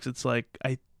dropbacks. It's like,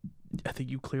 I think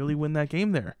you clearly win that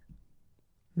game there.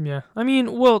 Yeah. I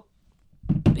mean, well,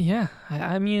 yeah.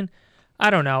 I mean, I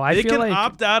don't know. They feel can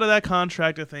opt out of that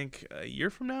contract, I think, a year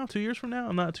from now, 2 years from now.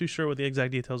 I'm not too sure what the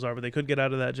exact details are, but they could get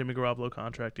out of that Jimmy Garoppolo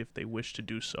contract if they wish to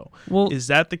do so. Well, is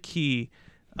that the key?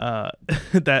 Not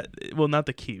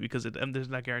the key, because there's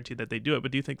not guaranteed that they do it,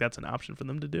 but do you think that's an option for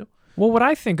them to do? Well, what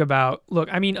I think about, look,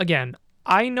 I mean, again,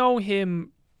 I know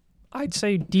him, I'd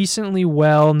say decently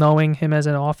well, knowing him as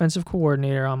an offensive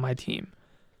coordinator on my team.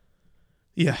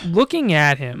 Yeah. Looking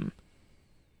at him,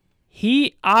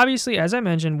 he obviously, as I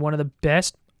mentioned, one of the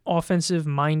best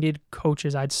offensive-minded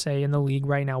coaches, I'd say, in the league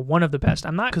right now. One of the best.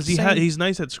 I'm not because he's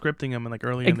nice at scripting him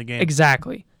early in the game.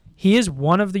 Exactly. He is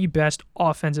one of the best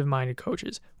offensive-minded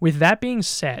coaches. With that being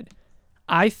said,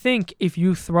 I think if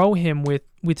you throw him with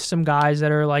some guys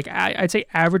that are like, I'd say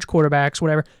average quarterbacks,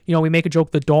 whatever, we make a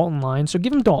joke, the Dalton line, so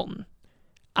give him Dalton.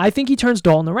 I think he turns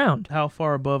Dalton around. How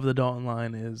far above the Dalton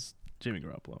line is Jimmy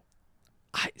Garoppolo?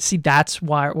 See, that's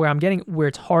where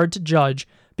it's hard to judge,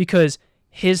 because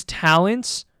his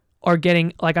talents are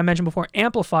getting, like I mentioned before,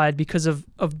 amplified because of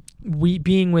we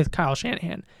being with Kyle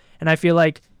Shanahan. And I feel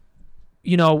like,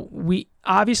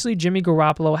 obviously Jimmy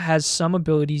Garoppolo has some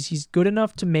abilities. He's good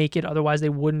enough to make it. Otherwise, they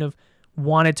wouldn't have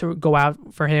wanted to go out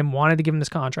for him, wanted to give him this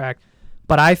contract.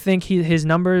 But I think his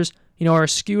numbers, are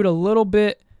skewed a little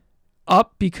bit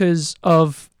up because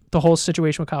of the whole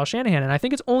situation with Kyle Shanahan. And I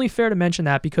think it's only fair to mention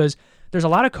that because there's a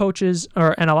lot of coaches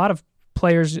and a lot of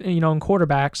players, and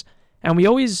quarterbacks, and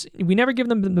we never give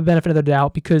them the benefit of the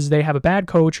doubt because they have a bad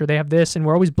coach or they have this, and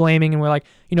we're always blaming, and we're like,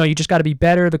 you just got to be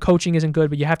better. The coaching isn't good,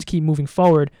 but you have to keep moving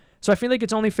forward. So I feel like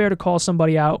it's only fair to call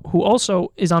somebody out who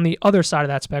also is on the other side of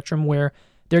that spectrum where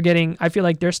I feel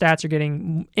like their stats are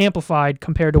getting amplified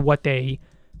compared to what they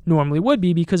normally would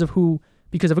be because of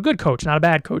a good coach, not a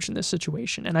bad coach in this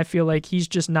situation. And I feel like he's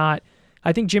just not.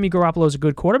 I think Jimmy Garoppolo is a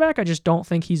good quarterback. I just don't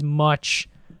think he's much.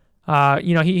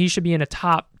 He should be in a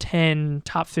top 10,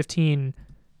 top 15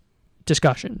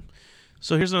 discussion.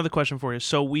 So here's another question for you.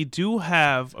 So we do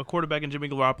have a quarterback in Jimmy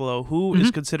Garoppolo who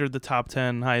is considered the top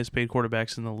 10 highest paid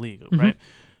quarterbacks in the league, right?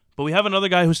 But we have another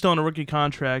guy who's still on a rookie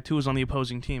contract who is on the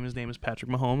opposing team. His name is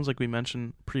Patrick Mahomes, like we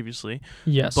mentioned previously.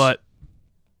 Yes. But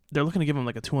they're looking to give him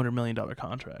like a $200 million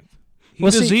contract.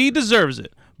 He deserves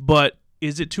it. But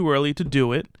is it too early to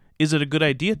do it? Is it a good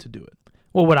idea to do it?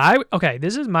 Well,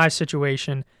 this is my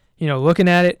situation. Looking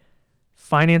at it,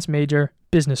 finance major,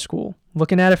 business school,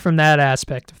 looking at it from that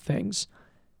aspect of things.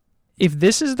 If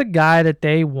this is the guy that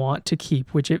they want to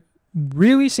keep, which it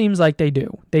really seems like they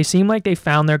do, they seem like they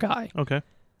found their guy. Okay.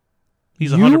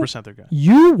 He's 100% their guy.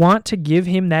 You want to give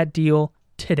him that deal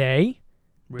today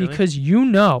because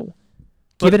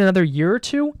give it another year or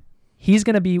two, he's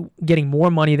going to be getting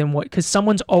more money than because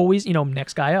someone's always,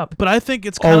 next guy up. But I think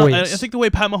it's kind of, I think the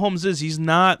way Pat Mahomes is, he's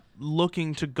not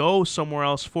looking to go somewhere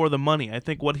else for the money. I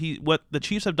think what the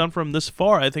Chiefs have done for him this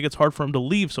far, I think it's hard for him to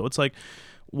leave. So it's like,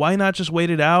 why not just wait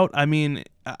it out? I mean,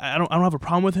 I don't have a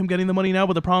problem with him getting the money now,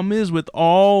 but the problem is with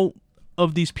all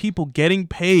of these people getting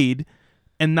paid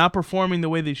and not performing the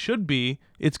way they should be,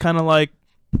 it's kind of like,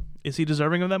 is he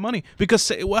deserving of that money?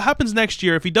 Because what happens next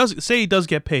year if he does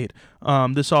get paid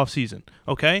this offseason,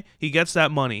 okay? He gets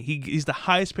that money. He's the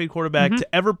highest paid quarterback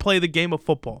to ever play the game of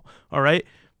football, all right?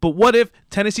 But what if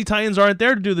Tennessee Titans aren't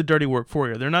there to do the dirty work for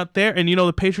you? They're not there, and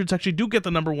the Patriots actually do get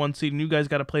the number 1 seed, and you guys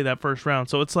got to play that first round.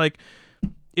 So it's like,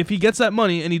 if he gets that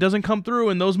money and he doesn't come through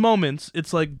in those moments,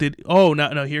 it's like,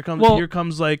 here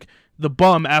comes like the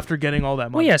bum after getting all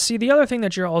that money. Well, yeah. See, the other thing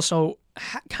that you're also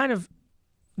kind of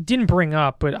didn't bring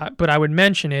up, but I would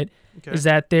mention it, is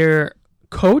that their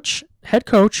head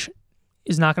coach,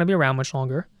 is not going to be around much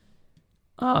longer.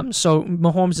 So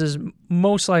Mahomes is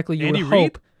most likely, you would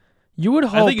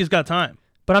hope. I think he's got time.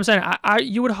 But I'm saying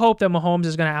you would hope that Mahomes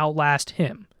is going to outlast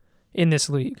him in this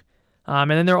league. And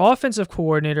then their offensive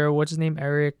coordinator, what's his name?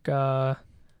 Eric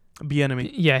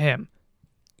Bieniemy. Yeah, him.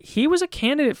 He was a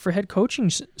candidate for head coaching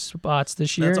spots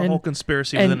this year. That's a whole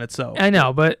conspiracy within itself. I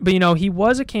know, but he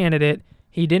was a candidate.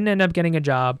 He didn't end up getting a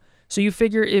job. So you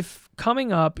figure if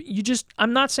coming up,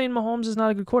 I'm not saying Mahomes is not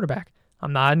a good quarterback.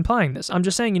 I'm not implying this. I'm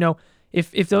just saying,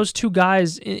 if those two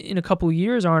guys in a couple of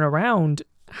years aren't around,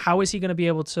 how is he going to be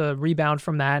able to rebound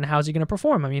from that, and how's he going to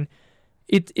perform? I mean,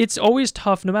 it's always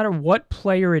tough. No matter what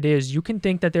player it is, you can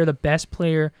think that they're the best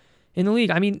player in the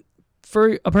league. I mean,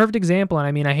 for a perfect example,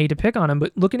 and I hate to pick on him,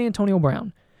 but look at Antonio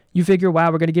Brown. You figure, wow,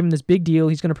 we're going to give him this big deal.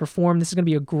 He's going to perform. This is going to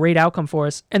be a great outcome for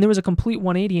us. And there was a complete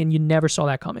 180, and you never saw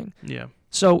that coming. Yeah.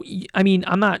 So, I mean,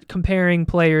 I'm not comparing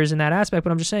players in that aspect,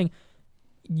 but I'm just saying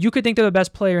you could think they're the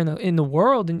best player in the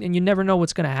world, and you never know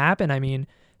what's going to happen. I mean,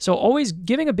 so always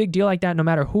giving a big deal like that, no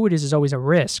matter who it is always a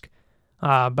risk.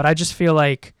 But I just feel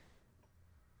like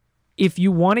if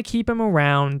you want to keep him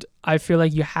around, I feel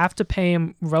like you have to pay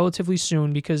him relatively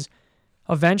soon, because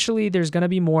eventually there's going to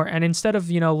be more. And instead of,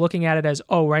 looking at it as,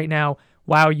 oh, right now,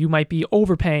 wow, you might be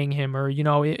overpaying him, or,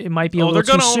 it might be a little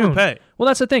too soon. They're going to overpay. Well,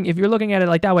 that's the thing. If you're looking at it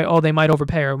like that way, oh, they might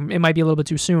overpay, or it might be a little bit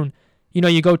too soon.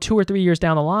 You go 2 or 3 years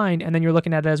down the line, and then you're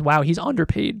looking at it as, wow, he's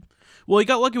underpaid. Well, he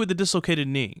got lucky with the dislocated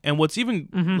knee. And what's even,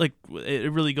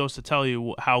 it really goes to tell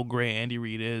you how great Andy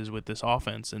Reid is with this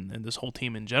offense and this whole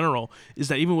team in general, is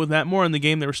that even with Matt Moore in the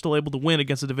game, they were still able to win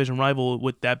against a division rival,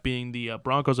 with that being the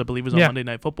Broncos, I believe, was on Monday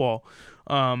Night Football.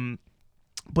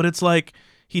 But it's like,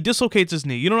 he dislocates his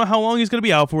knee. You don't know how long he's going to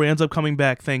be out for. He ends up coming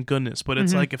back, thank goodness. But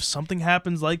it's like, if something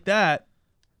happens like that,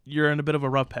 you're in a bit of a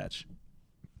rough patch.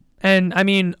 And, I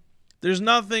mean, there's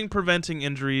nothing preventing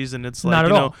injuries, and it's like, not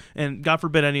at all. And God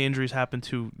forbid any injuries happen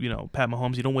to, Pat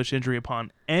Mahomes. You don't wish injury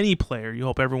upon any player. You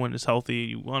hope everyone is healthy.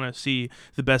 You want to see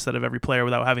the best out of every player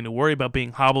without having to worry about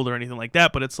being hobbled or anything like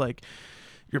that. But it's like,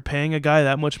 you're paying a guy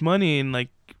that much money, and like,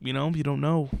 you don't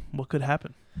know what could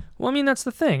happen. Well, I mean, that's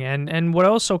the thing. And what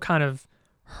also kind of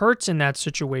hurts in that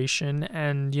situation,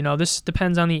 and, this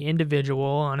depends on the individual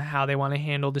on how they want to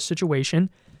handle the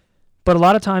situation. But a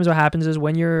lot of times what happens is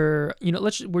when you're,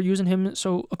 we're using him,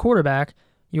 so a quarterback,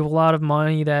 you have a lot of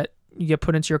money that you get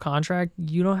put into your contract.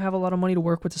 You don't have a lot of money to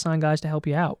work with to sign guys to help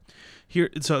you out.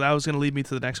 So that was going to lead me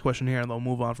to the next question here, and they'll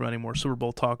move on from any more Super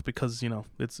Bowl talk, because,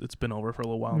 it's been over for a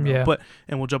little while now. Yeah.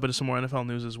 And we'll jump into some more NFL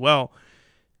news as well.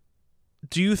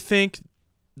 Do you think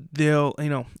they'll,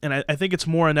 and I think it's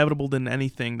more inevitable than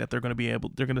anything that they're going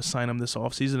to sign him this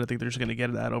offseason. I think they're just going to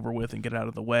get that over with and get it out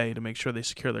of the way to make sure they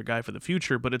secure their guy for the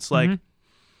future. But it's like,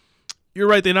 you're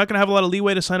right, they're not going to have a lot of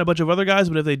leeway to sign a bunch of other guys,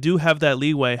 but if they do have that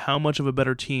leeway, how much of a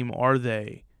better team are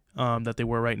they that they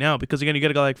were right now? Because, again, you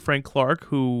get a guy like Frank Clark,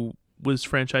 who was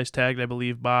franchise tagged, I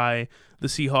believe, by the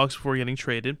Seahawks before getting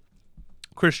traded.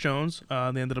 Chris Jones, they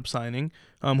ended up signing,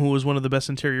 who was one of the best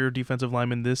interior defensive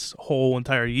linemen this whole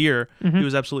entire year. He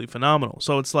was absolutely phenomenal.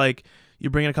 So it's like, you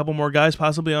bring in a couple more guys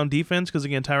possibly on defense, because,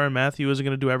 again, Tyrann Mathieu isn't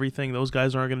going to do everything. Those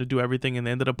guys aren't going to do everything, and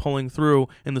they ended up pulling through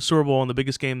in the Super Bowl in the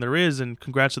biggest game there is, and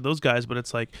congrats to those guys. But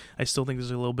it's like, I still think there's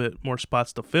a little bit more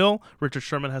spots to fill. Richard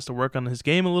Sherman has to work on his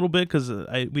game a little bit, because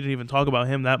we didn't even talk about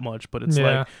him that much. But it's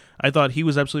like, I thought he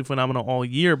was absolutely phenomenal all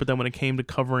year, but then when it came to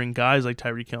covering guys like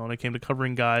Tyreek Hill, and it came to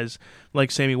covering guys like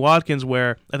Sammy Watkins,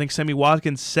 where I think Sammy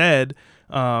Watkins said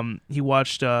he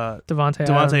watched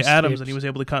Devontae Adams, and he was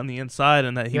able to cut on the inside,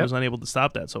 and that he was unable to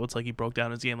stop that. So it's like he broke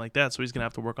down his game like that. So he's gonna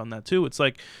have to work on that too. It's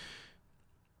like,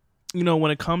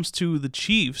 when it comes to the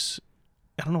Chiefs,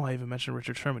 I don't know why I even mentioned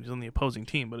Richard Sherman. He's on the opposing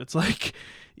team, but it's like,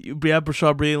 you have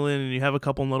Bashaud Breeland, and you have a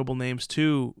couple notable names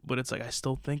too. But it's like, I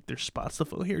still think there's spots to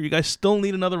fill here. You guys still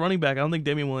need another running back. I don't think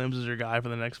Damian Williams is your guy for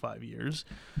the next 5 years.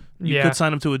 You could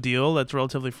sign him to a deal that's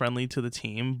relatively friendly to the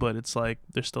team, but it's like,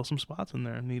 there's still some spots in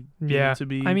there need to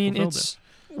be. I mean, it's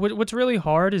what's really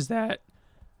hard is that,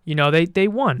 they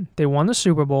won the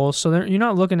Super Bowl, so you're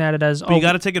not looking at it as. But you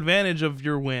got to take advantage of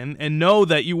your win and know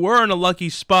that you were in a lucky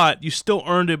spot. You still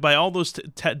earned it by all those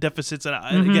deficits,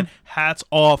 and again, hats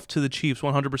off to the Chiefs,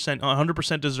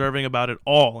 100% deserving about it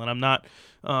all. And I'm not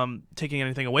taking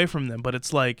anything away from them, but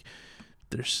it's like,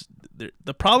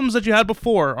 the problems that you had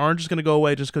before aren't just going to go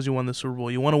away just because you won the Super Bowl.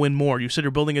 You want to win more. You said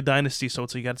you're building a dynasty, so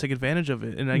you got to take advantage of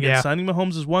it. And again, signing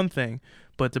Mahomes is one thing,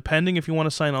 but depending if you want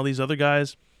to sign all these other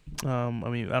guys, I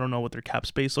mean, I don't know what their cap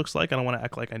space looks like. I don't want to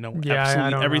act like I know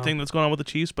absolutely everything that's going on with the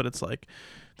Chiefs, but it's like,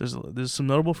 there's some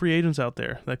notable free agents out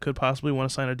there that could possibly want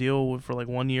to sign a deal for like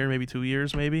 1 year, maybe 2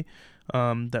 years,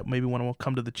 that maybe want to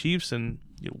come to the Chiefs and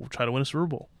try to win a Super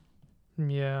Bowl.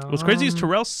 Yeah. What's crazy is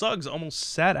Terrell Suggs almost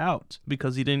sat out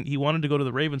because he wanted to go to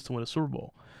the Ravens to win a Super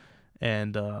Bowl,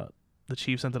 and the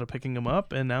Chiefs ended up picking him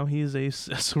up, and now he's a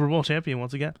Super Bowl champion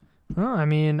once again. I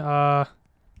mean,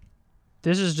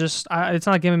 this is just it's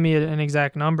not giving me an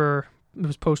exact number,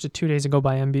 was posted 2 days ago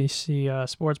by NBC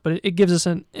Sports, but it gives us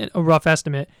a rough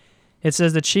estimate. It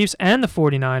says the Chiefs and the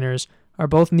 49ers are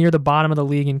both near the bottom of the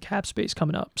league in cap space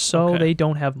coming up, so they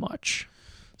don't have much.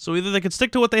 So either they could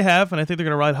stick to what they have, and I think they're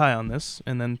going to ride high on this,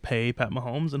 and then pay Pat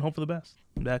Mahomes and hope for the best.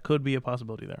 That could be a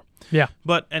possibility there. Yeah.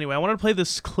 But anyway, I wanted to play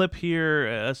this clip here.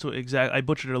 I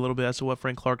butchered it a little bit as to what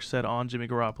Frank Clark said on Jimmy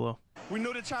Garoppolo. We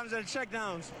knew the challenge of the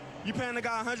checkdowns. You paying the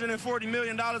guy $140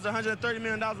 million, $130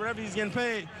 million, whatever he's getting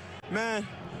paid, man.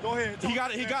 Go ahead. He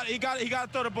got to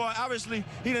throw the ball. Obviously,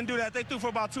 he didn't do that. They threw for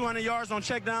about 200 yards on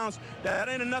checkdowns. That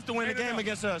ain't enough to win the game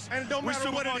against us. And it don't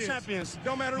matter what it is. Champions.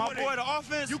 Don't matter what it is. My boy, the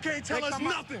offense. You can't tell us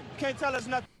nothing. Can't tell us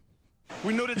nothing.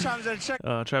 We knew the challenge of the check.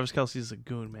 Travis Kelce's a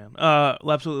goon, man.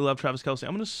 Absolutely love Travis Kelce.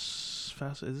 I'm gonna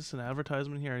fast. Is this an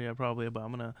advertisement here? Yeah, probably. But I'm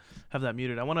gonna have that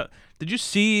muted. Did you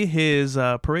see his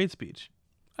parade speech?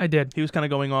 I did. He was kind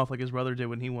of going off like his brother did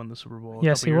when he won the Super Bowl a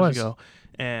Yes, couple he years was. ago.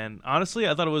 And honestly,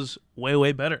 I thought it was way,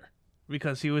 way better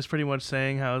because he was pretty much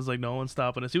saying how it's like no one's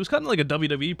stopping us. He was cutting like a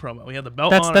WWE promo. He had the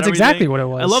belt on. That's exactly what it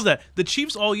was. I love that. The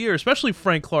Chiefs all year, especially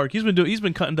Frank Clark, he's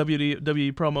been cutting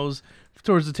WWE promos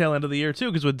towards the tail end of the year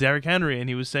too, because with Derrick Henry, and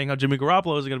he was saying how Jimmy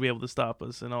Garoppolo isn't going to be able to stop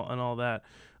us and all that.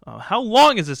 How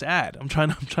long is this ad? I'm trying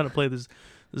to play this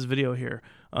video here.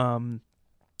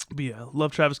 But yeah,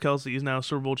 love Travis Kelce. He's now a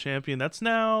Super Bowl champion. That's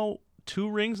now 2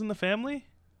 rings in the family.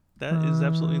 That is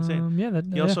absolutely insane. Yeah.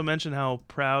 He also mentioned how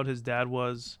proud his dad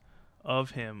was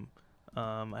of him.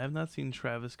 I have not seen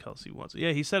Travis Kelce once.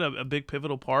 Yeah, he said a big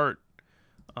pivotal part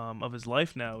of his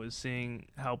life now is seeing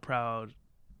how proud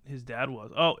his dad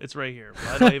was. Oh, it's right here.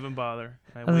 Why did I even bother?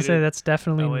 I was gonna say that's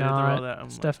definitely not.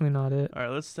 That's definitely not it. All right,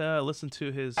 let's listen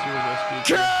to his Super Bowl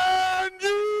speech. Can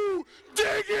you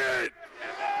dig it?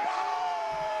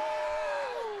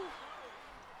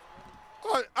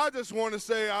 I just want to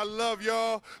say I love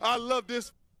y'all. I love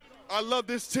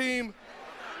this team.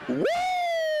 Woo!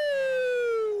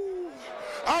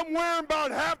 I'm wearing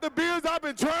about half the beers I've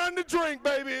been trying to drink,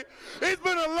 baby. It's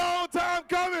been a long time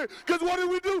coming, because what did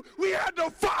we do? We had to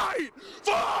fight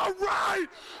for our right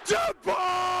to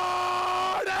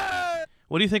party!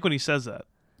 What do you think when he says that?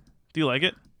 Do you like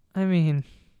it? I mean,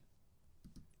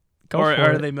 or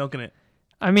are they milking it?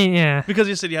 I mean, yeah. Because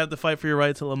you said you have to fight for your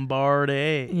right to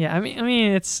Lombardi. Yeah, I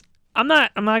mean, it's. I'm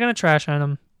not gonna trash on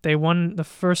them. They won the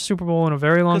first Super Bowl in a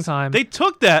very long time. They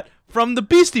took that from the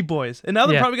Beastie Boys, and now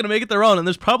they're probably gonna make it their own. And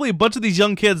there's probably a bunch of these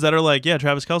young kids that are like, "Yeah,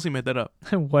 Travis Kelce made that up."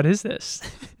 What is this?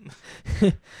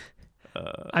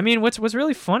 I mean, what's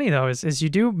really funny though is you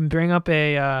do bring up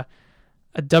a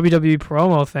WWE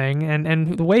promo thing,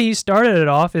 and the way he started it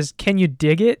off is, "Can you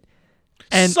dig it?"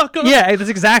 And suck 'em. Yeah, that's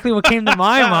exactly what came to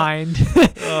my mind.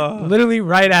 Literally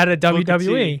right out of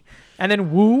WWE. And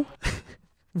then woo,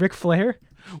 Ric Flair.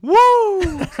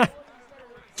 Woo!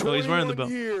 So he's wearing the belt.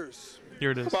 Years.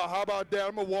 Here it is. How about that?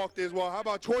 I'm going to walk this wall. How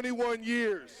about 21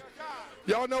 years?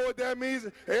 Y'all know what that means?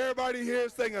 Everybody here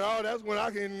is thinking, oh, that's when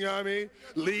I can,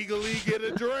 legally get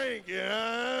a drink.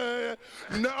 Yeah.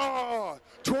 No,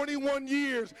 21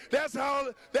 years. That's how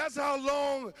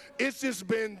long it's just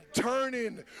been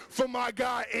turning for my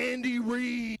guy Andy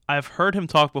Reid. I've heard him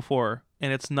talk before,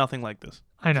 and it's nothing like this.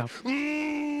 I know.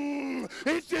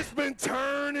 It's just been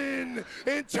turning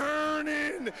and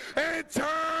turning and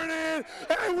turning.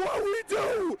 And what we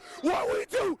do,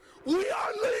 we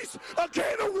unleash a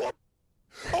can of whoop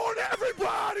on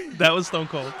everybody. That was Stone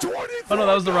Cold. 24 Oh, no,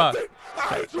 that was The Rock.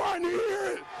 I ain't trying to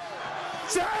hear it.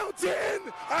 Sound 10,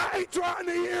 I ain't trying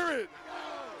to hear it.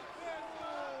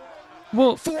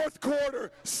 Well, fourth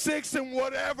quarter, 6 and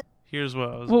whatever. Here's what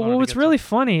I was. Well, what's really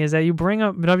funny is that you bring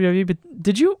up WWE, but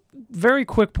did you, very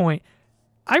quick point,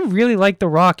 I really like The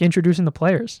Rock introducing the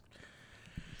players.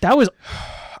 That was...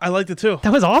 I liked it too.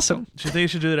 That was awesome. Do you think he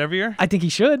should do it every year? I think he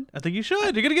should. I think you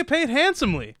should. You're going to get paid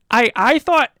handsomely. I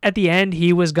thought at the end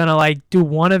he was going to do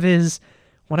one of his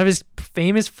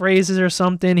famous phrases or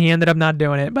something. He ended up not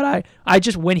doing it. But I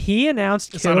just, when he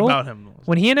announced it's Kittle... It's not about him.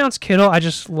 When he announced Kittle, I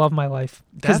just love my life.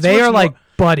 Because they are like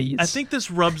buddies. I think this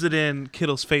rubs it in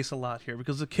Kittle's face a lot here,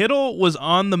 because the Kittle was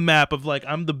on the map of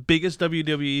I'm the biggest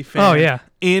WWE fan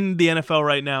in the NFL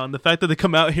right now, and the fact that they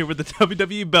come out here with the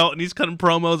WWE belt and he's cutting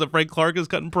promos, and Frank Clark is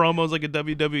cutting promos like a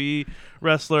WWE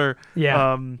wrestler,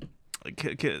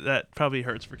 that probably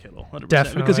hurts for Kittle 100%.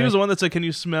 Definitely. Because he was the one that said, "Can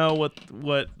you smell what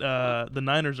the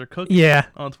Niners are cooking?"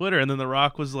 On Twitter, and then The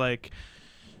Rock was like,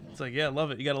 it's like, yeah, I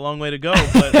love it. You got a long way to go,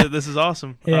 but this is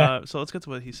awesome. So let's get to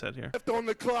what he said here. Left on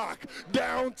the clock,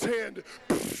 down 10.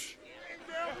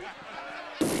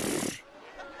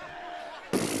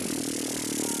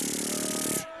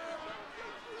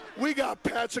 We got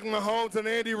Patrick Mahomes and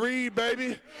Andy Reid,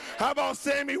 baby. How about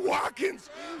Sammy Watkins?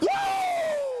 Woo!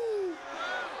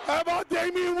 How about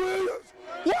Damian Williams?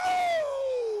 Woo!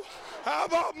 How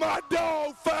about my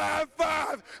dog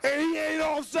 5'5" and he ain't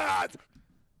offsides?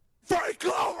 Frank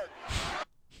Clark.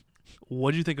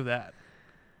 What'd you think of that?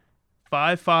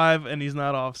 5'5" and he's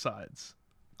not offsides.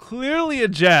 Clearly a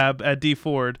jab at D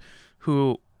Ford,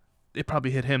 who it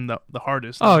probably hit him the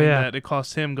hardest. Oh, I mean, yeah. that it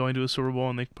cost him going to a Super Bowl,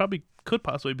 and they probably could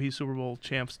possibly be Super Bowl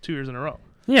champs 2 years in a row.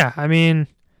 Yeah, I mean,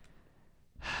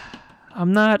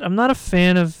 I'm not a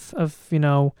fan of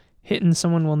hitting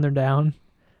someone when they're down.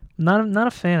 I'm not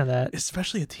a fan of that.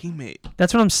 Especially a teammate,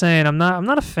 That's what I'm saying. I'm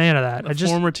not a fan of that.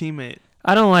 former teammate.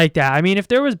 I don't like that. I mean, if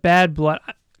there was bad blood,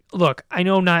 look, I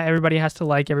know not everybody has to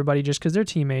like everybody just because they're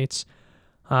teammates.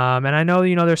 And I know,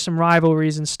 there's some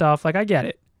rivalries and stuff. Like, I get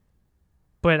it.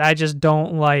 But I just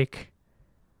don't like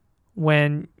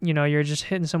when, you're just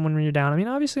hitting someone when you're down. I mean,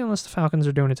 obviously, unless the Falcons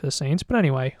are doing it to the Saints. But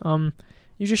anyway,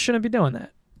 you just shouldn't be doing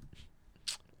that.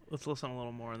 Let's listen a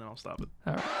little more, and then I'll stop it.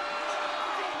 All right.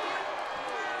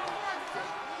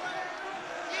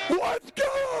 What's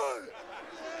good?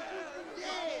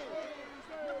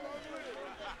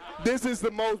 This is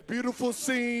the most beautiful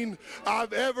scene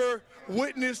I've ever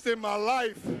witnessed in my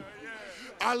life.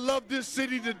 I love this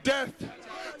city to death.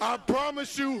 I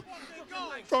promise you,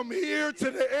 from here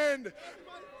to the end,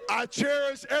 I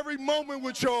cherish every moment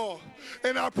with y'all.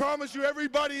 And I promise you,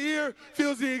 everybody here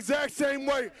feels the exact same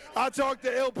way. I talked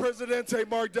to El Presidente,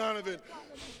 Mark Donovan.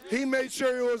 He made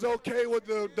sure it was okay with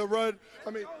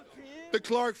the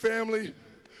Clark family,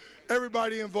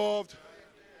 everybody involved.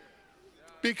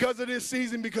 Because of this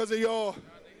season, because of y'all.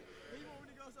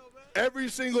 Every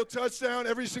single touchdown,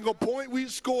 every single point we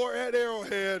score at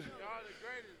Arrowhead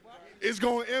is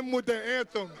going to end with the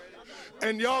anthem.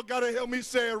 And y'all got to help me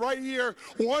say it right here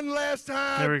one last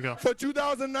time. There we go. For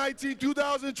 2019,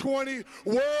 2020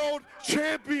 World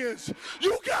Champions.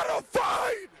 You got to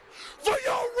fight for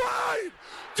your right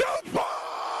to party!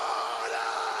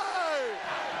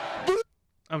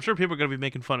 I'm sure people are going to be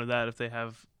making fun of that if they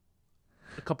have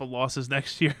a couple losses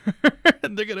next year.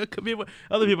 And they're going to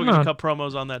other people are going to cut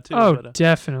promos on that too. Oh, but,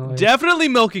 definitely. Definitely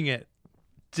milking it.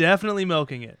 Definitely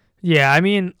milking it. Yeah, I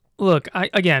mean, look,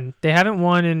 they haven't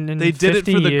won in They 50 did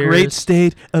it for the years. great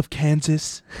state of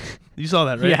Kansas. You saw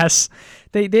that, right? Yes.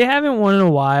 They haven't won in a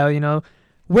while,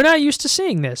 We're not used to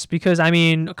seeing this because, I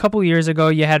mean, a couple years ago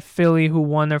you had Philly who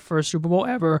won their first Super Bowl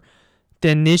ever.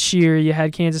 Then this year you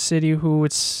had Kansas City who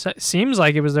it seems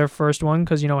like it was their first one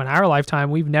because, in our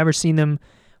lifetime we've never seen them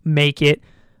make it.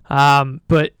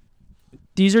 But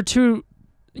these are two,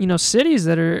 cities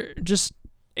that are just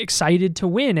excited to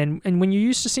win. And when you're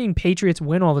used to seeing Patriots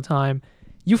win all the time,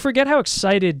 you forget how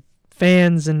excited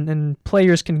fans and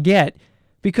players can get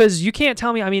because you can't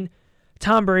tell me, I mean,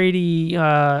 Tom Brady,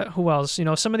 who else?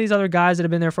 Some of these other guys that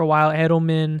have been there for a while,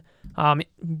 Edelman,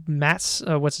 Matt's,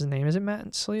 what's his name? Is it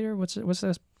Matt Slater? What's the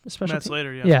special Matt team?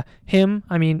 Slater, yeah. Yeah, him.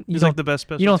 I mean, He's like the best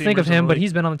special you don't think teamers of in the him, but league.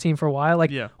 he's been on the team for a while.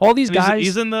 Like, Yeah. all these And he's- guys.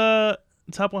 He's in the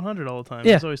top 100 all the time.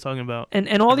 Yeah. He's always talking about.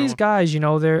 And all these guys,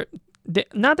 they're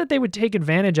not that they would take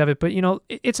advantage of it, but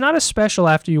it's not as special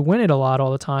after you win it a lot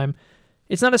all the time.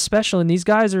 It's not as special, and these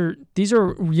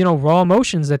are raw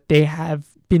emotions that they have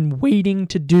been waiting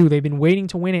to do. They've been waiting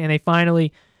to win it, and they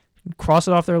finally cross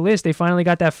it off their list. They finally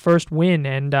got that first win,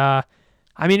 and I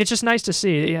mean, it's just nice to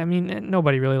see. I mean,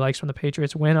 nobody really likes when the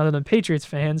Patriots win other than Patriots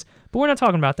fans, but we're not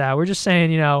talking about that. We're just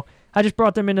saying, I just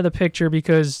brought them into the picture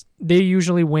because they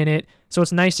usually win it. So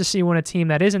it's nice to see when a team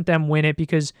that isn't them win it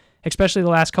because especially the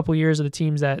last couple of years of the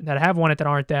teams that have won it that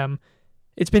aren't them,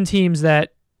 it's been teams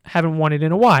that haven't won it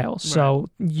in a while. So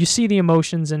you see the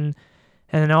emotions and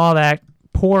all that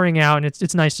pouring out, and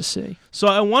it's nice to see. So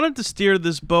I wanted to steer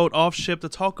this boat off ship to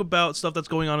talk about stuff that's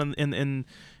going on in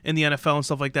the NFL and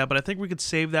stuff like that, but I think we could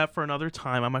save that for another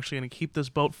time. I'm actually going to keep this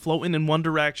boat floating in one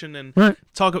direction and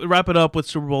wrap it up with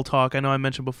Super Bowl talk. I know I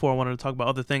mentioned before I wanted to talk about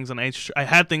other things, and I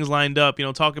had things lined up,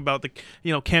 talking about the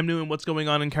Cam Newton, what's going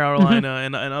on in Carolina,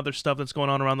 and other stuff that's going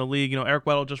on around the league. Eric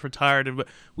Weddle just retired, but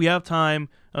we have time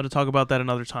to talk about that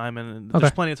another time, and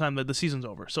there's plenty of time that the season's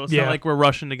over, so it's not like we're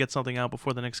rushing to get something out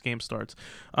before the next game starts.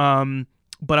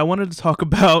 But I wanted to talk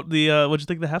about the what'd you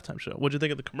think of the halftime show? What'd you think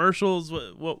of the commercials?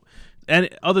 What and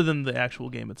other than the actual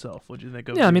game itself, what'd you think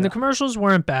of? Yeah, I mean, the commercials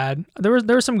weren't bad. There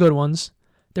were some good ones.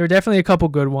 There were definitely a couple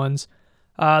good ones.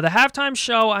 The halftime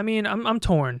show, I mean, I'm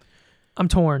torn.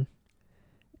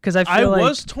 Because I feel like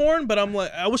was torn, but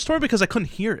I was torn because I couldn't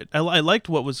hear it. I liked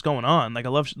what was going on. Like I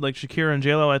love like Shakira and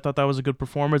J-Lo. I thought that was a good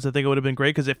performance. I think it would have been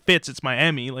great because it fits. It's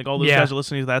Miami. Like all those guys are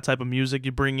listening to that type of music.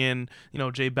 You bring in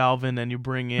J Balvin and you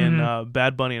bring in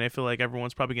Bad Bunny, and I feel like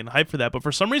everyone's probably getting hyped for that. But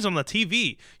for some reason on the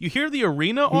TV, you hear the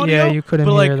arena audio. Yeah, you couldn't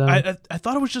but hear them. I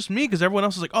thought it was just me because everyone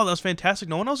else was like, "Oh, that was fantastic."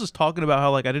 No one else is talking about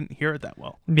how like I didn't hear it that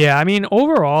well. Yeah, I mean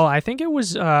overall, I think it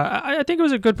was I think it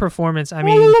was a good performance. I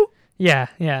mean, yeah.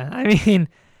 I mean.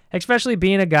 Especially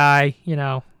being a guy,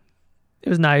 it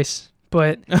was nice,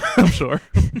 but I'm sure.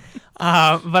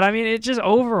 but I mean, it just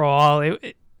overall,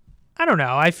 I don't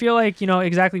know. I feel like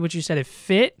exactly what you said. It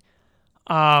fit.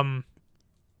 I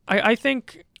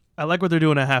think I like what they're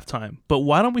doing at halftime, but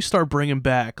why don't we start bringing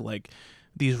back like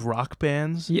these rock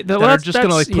bands that are just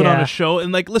gonna like put on a show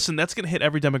and like listen, that's gonna hit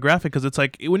every demographic because it's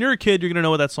like when you're a kid, you're gonna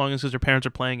know what that song is because your parents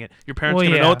are playing it. Your parents are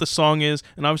gonna know what the song is,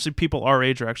 and obviously people our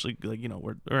age are actually like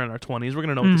we're in our 20s. We're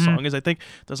gonna know what the song is. I think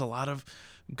there's a lot of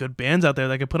good bands out there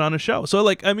that can put on a show. So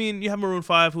like I mean, you have Maroon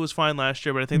 5 who was fine last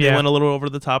year, but I think they went a little over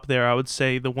the top there. I would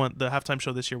say the halftime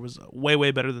show this year was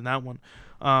way better than that one.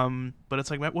 But it's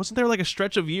like, wasn't there like a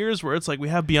stretch of years where it's like we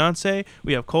have Beyonce,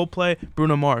 we have Coldplay,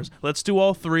 Bruno Mars. Let's do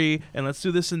all three and let's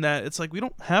do this and that. It's like we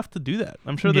don't have to do that.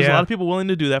 I'm sure there's a lot of people willing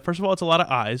to do that. First of all, it's a lot of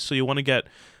eyes, so you want to get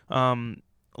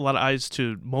a lot of eyes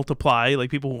to multiply, like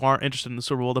people who aren't interested in the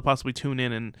Super Bowl to possibly tune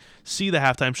in and see the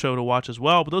halftime show to watch as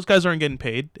well. But those guys aren't getting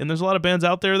paid, and there's a lot of bands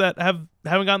out there that haven't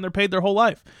gotten their paid their whole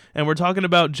life. And we're talking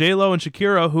about J-Lo and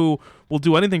Shakira who will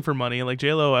do anything for money. And like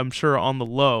J-Lo, I'm sure on the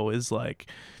low is like,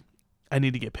 I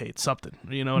need to get paid something.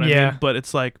 You know what I mean? But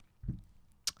it's like,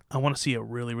 I want to see a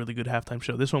really, really good halftime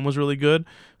show. This one was really good,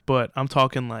 but I'm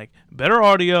talking like better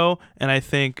audio, and I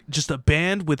think just a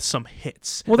band with some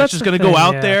hits. Well, that's just going to go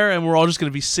out there, and we're all just going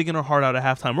to be singing our heart out at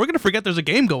halftime. We're going to forget there's a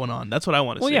game going on. That's what I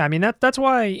want to see. Well, yeah, I mean that's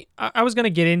why I was going to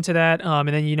get into that, and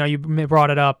then you brought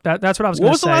it up. That's what I was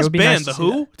going to say. What was the last band? Nice The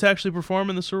Who to actually perform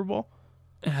in the Super Bowl?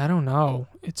 I don't know.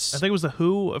 I think it was the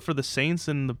Who for the Saints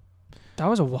and the. That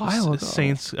was a while ago.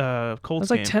 Saints Colts. That was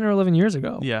like 10 or 11 years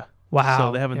ago. Yeah. Wow.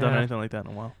 So they haven't done anything like that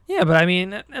in a while. Yeah, but I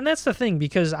mean, and that's the thing,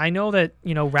 because I know that,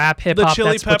 rap, hip-hop... The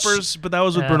Chili Peppers, but that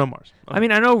was with Bruno Mars. I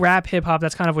mean, I know rap, hip-hop,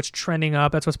 that's kind of what's trending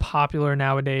up. That's what's popular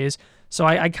nowadays. So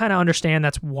I kind of understand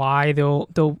that's why they'll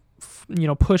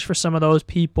push for some of those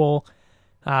people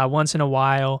once in a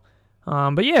while.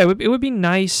 But yeah, it would be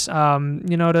nice,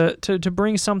 to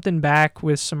bring something back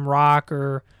with some rock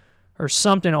or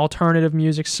something, alternative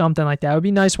music, something like that. It would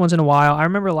be nice once in a while. I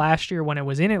remember last year when it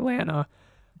was in Atlanta...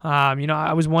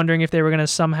 I was wondering if they were going to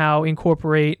somehow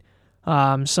incorporate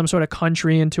some sort of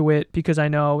country into it, because I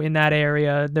know in that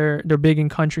area they're big in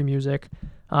country music.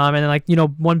 And then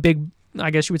one big,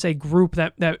 I guess you would say, group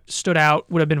that stood out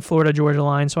would have been Florida Georgia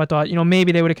Line. So I thought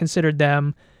maybe they would have considered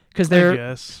them, because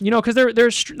they're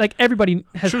like everybody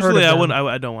has Truthfully, heard of them.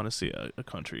 I don't want to see a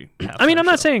country. I mean, I'm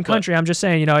not saying country. I'm just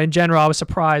saying in general I was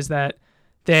surprised that.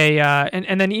 They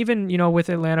and then even with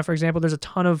Atlanta, for example, there's a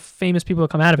ton of famous people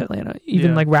that come out of Atlanta,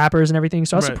 even like rappers and everything.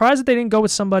 So I was surprised that they didn't go with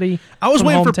somebody. I was from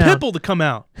waiting hometown. for Pitbull to come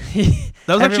out. That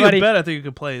was actually a bet I think you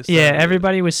could play. So. Yeah,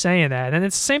 everybody was saying that, and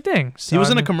it's the same thing. So, he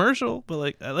was in a commercial,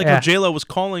 but when J-Lo was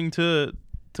calling to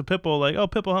Pitbull, like, "Oh,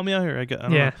 Pitbull, help me out here." I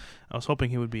don't know. I was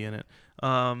hoping he would be in it.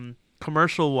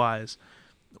 Commercial wise,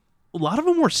 a lot of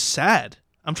them were sad.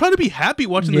 I'm trying to be happy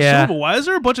watching the Super Bowl. Why is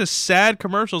there a bunch of sad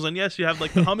commercials? And yes, you have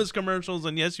like the hummus commercials,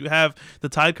 and yes, you have the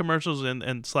Tide commercials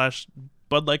and /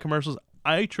 Bud Light commercials.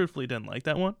 I truthfully didn't like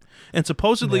that one. And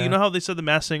supposedly, you know how they said the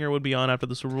Masked Singer would be on after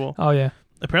the Super Bowl? Oh yeah.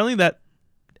 Apparently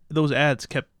those ads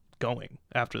kept going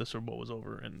after the Super Bowl was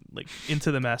over and like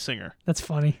into the Masked Singer. That's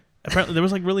funny. Apparently there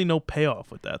was like really no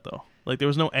payoff with that though. Like there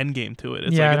was no end game to it.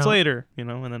 It's it's later, and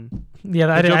then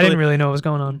I didn't really know what was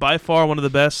going on. By far, one of the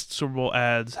best Super Bowl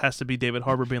ads has to be David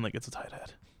Harbour being like, "It's a Tide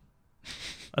ad."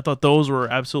 I thought those were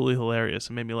absolutely hilarious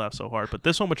and made me laugh so hard. But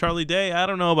this one with Charlie Day, I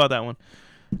don't know about that one.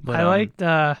 But, I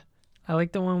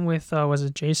liked the one with was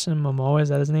it Jason Momoa? Is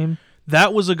that his name?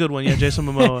 That was a good one, yeah. Jason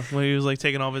Momoa, when he was like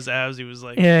taking off his abs, he was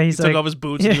like, he took off his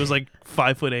boots, and he was like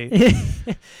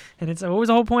 5'8". And it's what was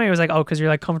the whole point? It was like, because you're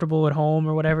like comfortable at home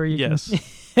or whatever. Yes.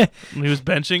 When he was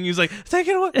benching, he was like, take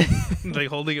it away, like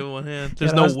holding it with one hand.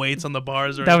 There's no weights on the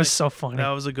bars or anything. That was so funny. That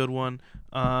was a good one.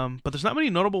 But there's not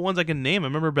many notable ones I can name. I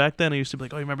remember back then I used to be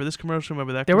like, oh, you remember this commercial?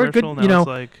 Remember that commercial? There were good, now it's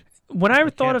like, when I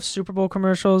thought of Super Bowl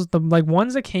commercials, the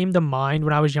ones that came to mind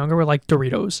when I was younger were like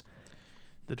Doritos.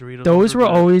 The Doritos. Those were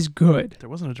always good. There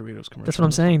wasn't a Doritos commercial. That's what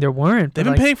I'm saying. There weren't. They've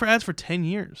been paying for ads for 10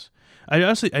 years. I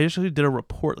actually did a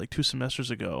report like 2 semesters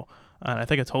ago, and I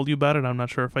think I told you about it. I'm not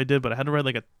sure if I did, but I had to write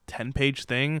like a 10-page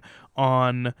thing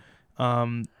on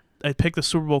I picked the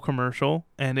Super Bowl commercial,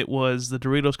 and it was the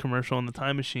Doritos commercial in the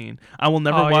time machine. I will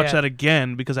never watch that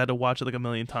again because I had to watch it like a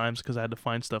million times because I had to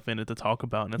find stuff in it to talk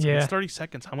about. And it's like, it's 30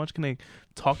 seconds. How much can I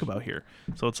talk about here?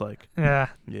 So it's like, yeah,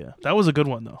 that was a good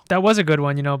one though. That was a good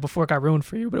one, before it got ruined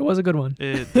for you, but it was a good one.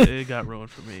 It got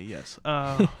ruined for me. Yes.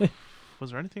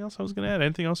 Was there anything else I was gonna add?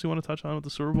 Anything else you want to touch on with the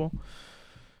Super Bowl?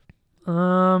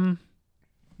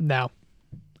 No.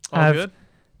 All good.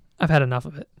 I've had enough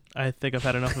of it. I think I've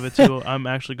had enough of it too. I'm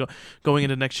actually going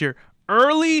into next year.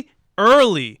 Early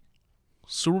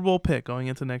Super Bowl pick going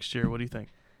into next year. What do you think?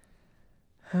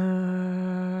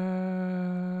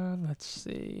 Let's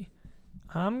see.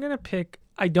 I'm going to pick...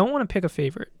 I don't want to pick a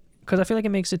favorite because I feel like it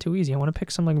makes it too easy. I want to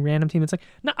pick some like random team that's like...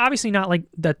 obviously not like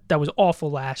that was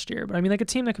awful last year, but I mean like a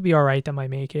team that could be all right that might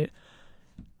make it.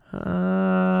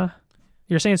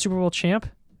 You're saying Super Bowl champ?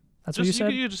 That's what you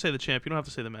said? You just say the champ. You don't have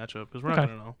to say the matchup because we're not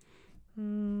going to know.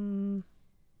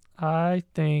 I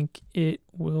think it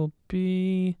will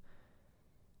be...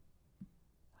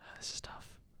 This is tough.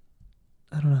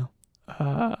 I don't know.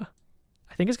 I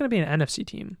think it's going to be an NFC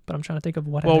team, but I'm trying to think of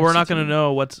what. Well, we're not going to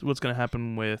know what's going to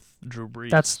happen with Drew Brees.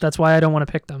 That's why I don't want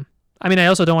to pick them. I mean, I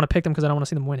also don't want to pick them because I don't want to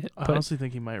see them win it. I honestly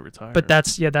think he might retire. But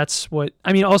that's what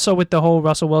I mean. Also, with the whole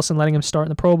Russell Wilson letting him start in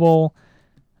the Pro Bowl,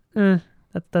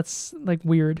 that's like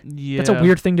weird. Yeah, that's a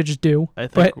weird thing to just do. I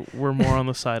think we're more on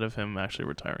the side of him actually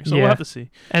retiring. So we'll have to see.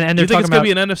 And do you think it's going to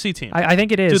be an NFC team? I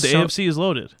think it is. Dude, the AFC is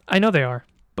loaded. I know they are,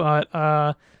 but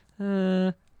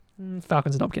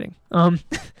Falcons. No, I'm kidding.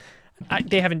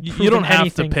 They haven't. You don't have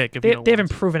anything. to pick. If they haven't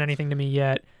proven anything to me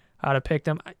yet how to pick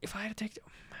them. If I had to take.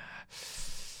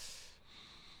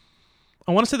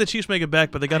 I want to say the Chiefs make it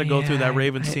back, but they got to go through that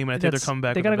Ravens team, and I think they're coming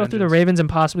back. They got to go through the Ravens and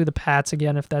possibly the Pats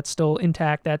again if that's still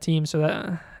intact, that team. So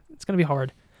that it's going to be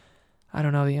hard. I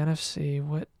don't know. The NFC,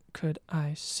 what could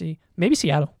I see? Maybe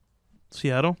Seattle.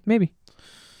 Seattle? Maybe.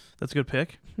 That's a good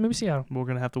pick. Maybe Seattle. We're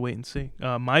going to have to wait and see.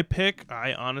 My pick,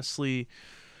 I honestly...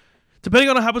 Depending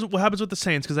on what happens with the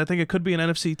Saints, because I think it could be an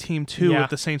NFC team too if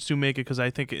the Saints do make it, because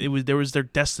I think there was their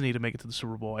destiny to make it to the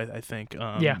Super Bowl. I think.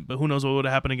 But who knows what would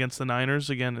have happened against the Niners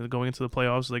again going into the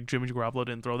playoffs? Like Jimmy Garoppolo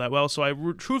didn't throw that well, so I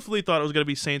truthfully thought it was going to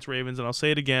be Saints Ravens, and I'll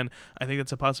say it again. I think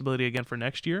that's a possibility again for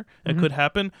next year. It could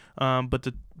happen, but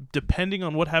depending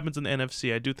on what happens in the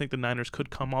NFC, I do think the Niners could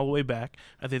come all the way back.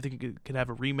 I think it could have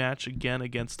a rematch again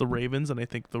against the Ravens, and I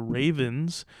think the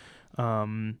Ravens.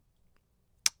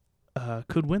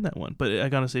 Could win that one, but I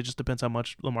gotta say it just depends how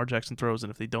much Lamar Jackson throws and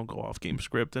if they don't go off game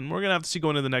script, and we're gonna have to see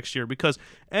going into the next year because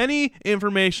any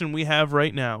information we have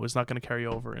right now is not gonna carry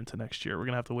over into next year. We're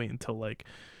gonna have to wait until like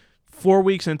 4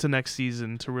 weeks into next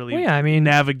season to really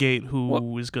navigate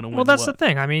who is gonna win. Well, that's the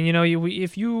thing. I mean,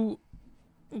 if you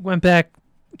went back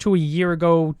to a year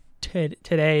ago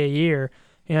today,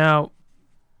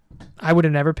 I would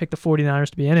have never picked the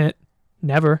 49ers to be in it.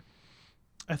 Never.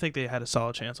 I think they had a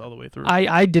solid chance all the way through.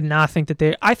 I did not think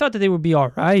that I thought that they would be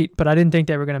all right, but I didn't think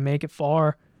they were going to make it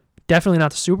far. Definitely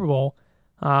not the Super Bowl.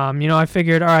 I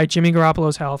figured, all right, Jimmy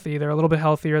Garoppolo's healthy. They're a little bit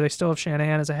healthier. They still have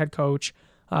Shanahan as a head coach.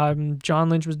 John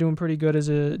Lynch was doing pretty good as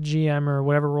a GM or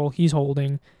whatever role he's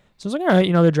holding. So I was like, all right,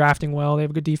 they're drafting well. They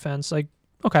have a good defense. Like,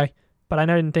 okay. But I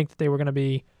didn't think that they were going to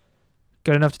be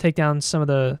good enough to take down some of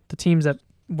the teams that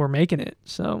were making it.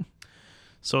 So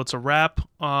it's a wrap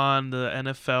on the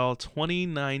NFL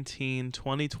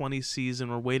 2019-2020 season.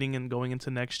 We're waiting and going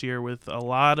into next year with a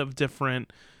lot of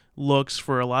different looks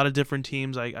for a lot of different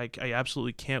teams. I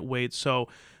absolutely can't wait. So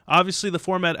obviously the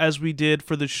format as we did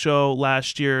for the show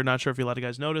last year, not sure if a lot of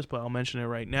guys noticed, but I'll mention it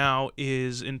right now,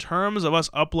 is in terms of us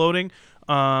uploading,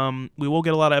 we will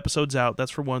get a lot of episodes out.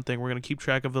 That's for one thing. We're going to keep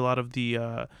track of a lot of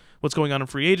the what's going on in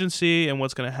free agency and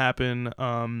what's going to happen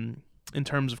in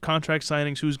terms of contract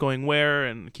signings, who's going where,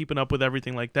 and keeping up with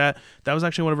everything like that. That was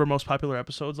actually one of our most popular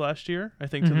episodes last year. I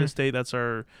think to this day, that's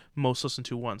our most listened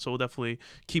to one. So we'll definitely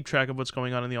keep track of what's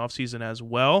going on in the offseason as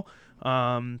well.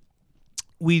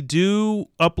 We do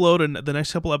upload the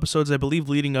next couple episodes, I believe,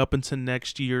 leading up into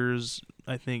next year's,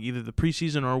 I think, either the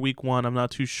preseason or week 1. I'm not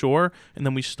too sure. And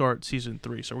then we start season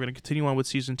 3. So we're going to continue on with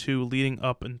season 2 leading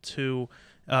up into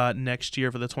next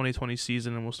year for the 2020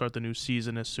 season, and we'll start the new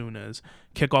season as soon as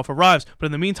kickoff arrives. But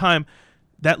in the meantime,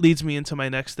 that leads me into my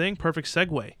next thing. Perfect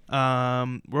segue.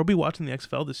 We'll be watching the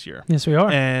XFL this year. Yes, we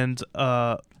are. And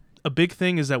a big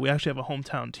thing is that we actually have a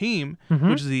hometown team,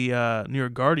 which is the New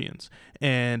York Guardians.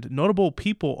 And notable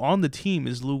people on the team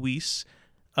is Luis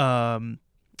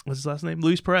what's his last name?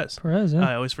 Luis Perez. Perez, yeah.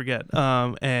 I always forget.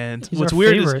 And He's what's our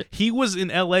weird favorite. is he was in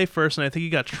LA first, and I think he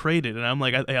got traded. And I'm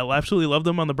like, I absolutely loved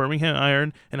him on the Birmingham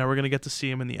Iron, and now we're gonna get to see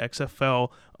him in the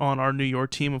XFL on our New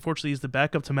York team. Unfortunately, he's the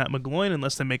backup to Matt McGloin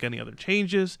unless they make any other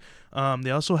changes.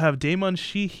 They also have Damon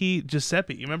Sheehy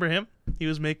Giuseppe. You remember him? He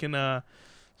was making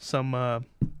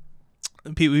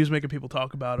he was making people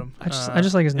talk about him. I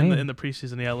just like his name. In the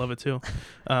preseason. Yeah, I love it too.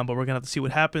 But we're gonna have to see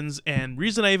what happens. And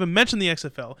reason I even mentioned the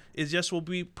XFL is yes, we'll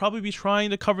probably be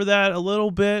trying to cover that a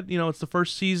little bit. You know, it's the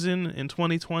first season in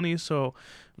 2020, so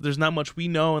there's not much we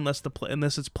know unless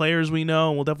it's players we know.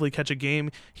 And we'll definitely catch a game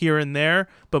here and there.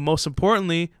 But most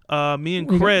importantly, me and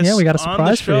Chris, we got a surprise on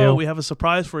the for show, you. we have a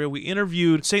surprise for you. We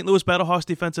interviewed St. Louis Battlehawks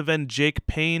defensive end Jake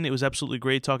Payne. It was absolutely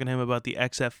great talking to him about the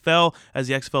XFL, as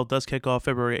the XFL does kick off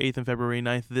February 8th and February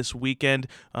 9th this weekend.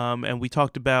 And we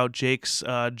talked about Jake's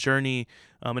journey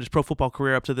in his pro football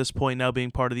career up to this point, now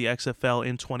being part of the XFL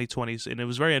in 2020. And it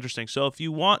was very interesting. So if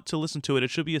you want to listen to it,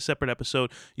 it should be a separate episode.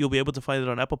 You'll be able to find it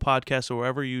on Apple Podcasts or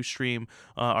wherever you stream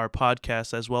our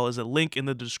podcast, as well as a link in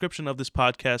the description of this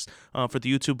podcast for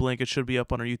the YouTube link. It should be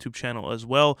up on our YouTube channel as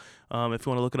well. If you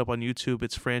want to look it up on YouTube,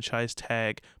 it's Franchise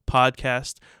Tag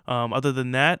Podcast. Other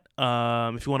than that,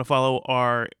 if you want to follow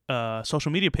our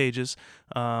social media pages,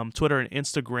 Twitter and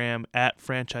Instagram at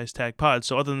Franchise Tag Pod.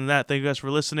 So other than that, thank you guys for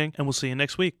listening, and we'll see you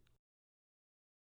next week.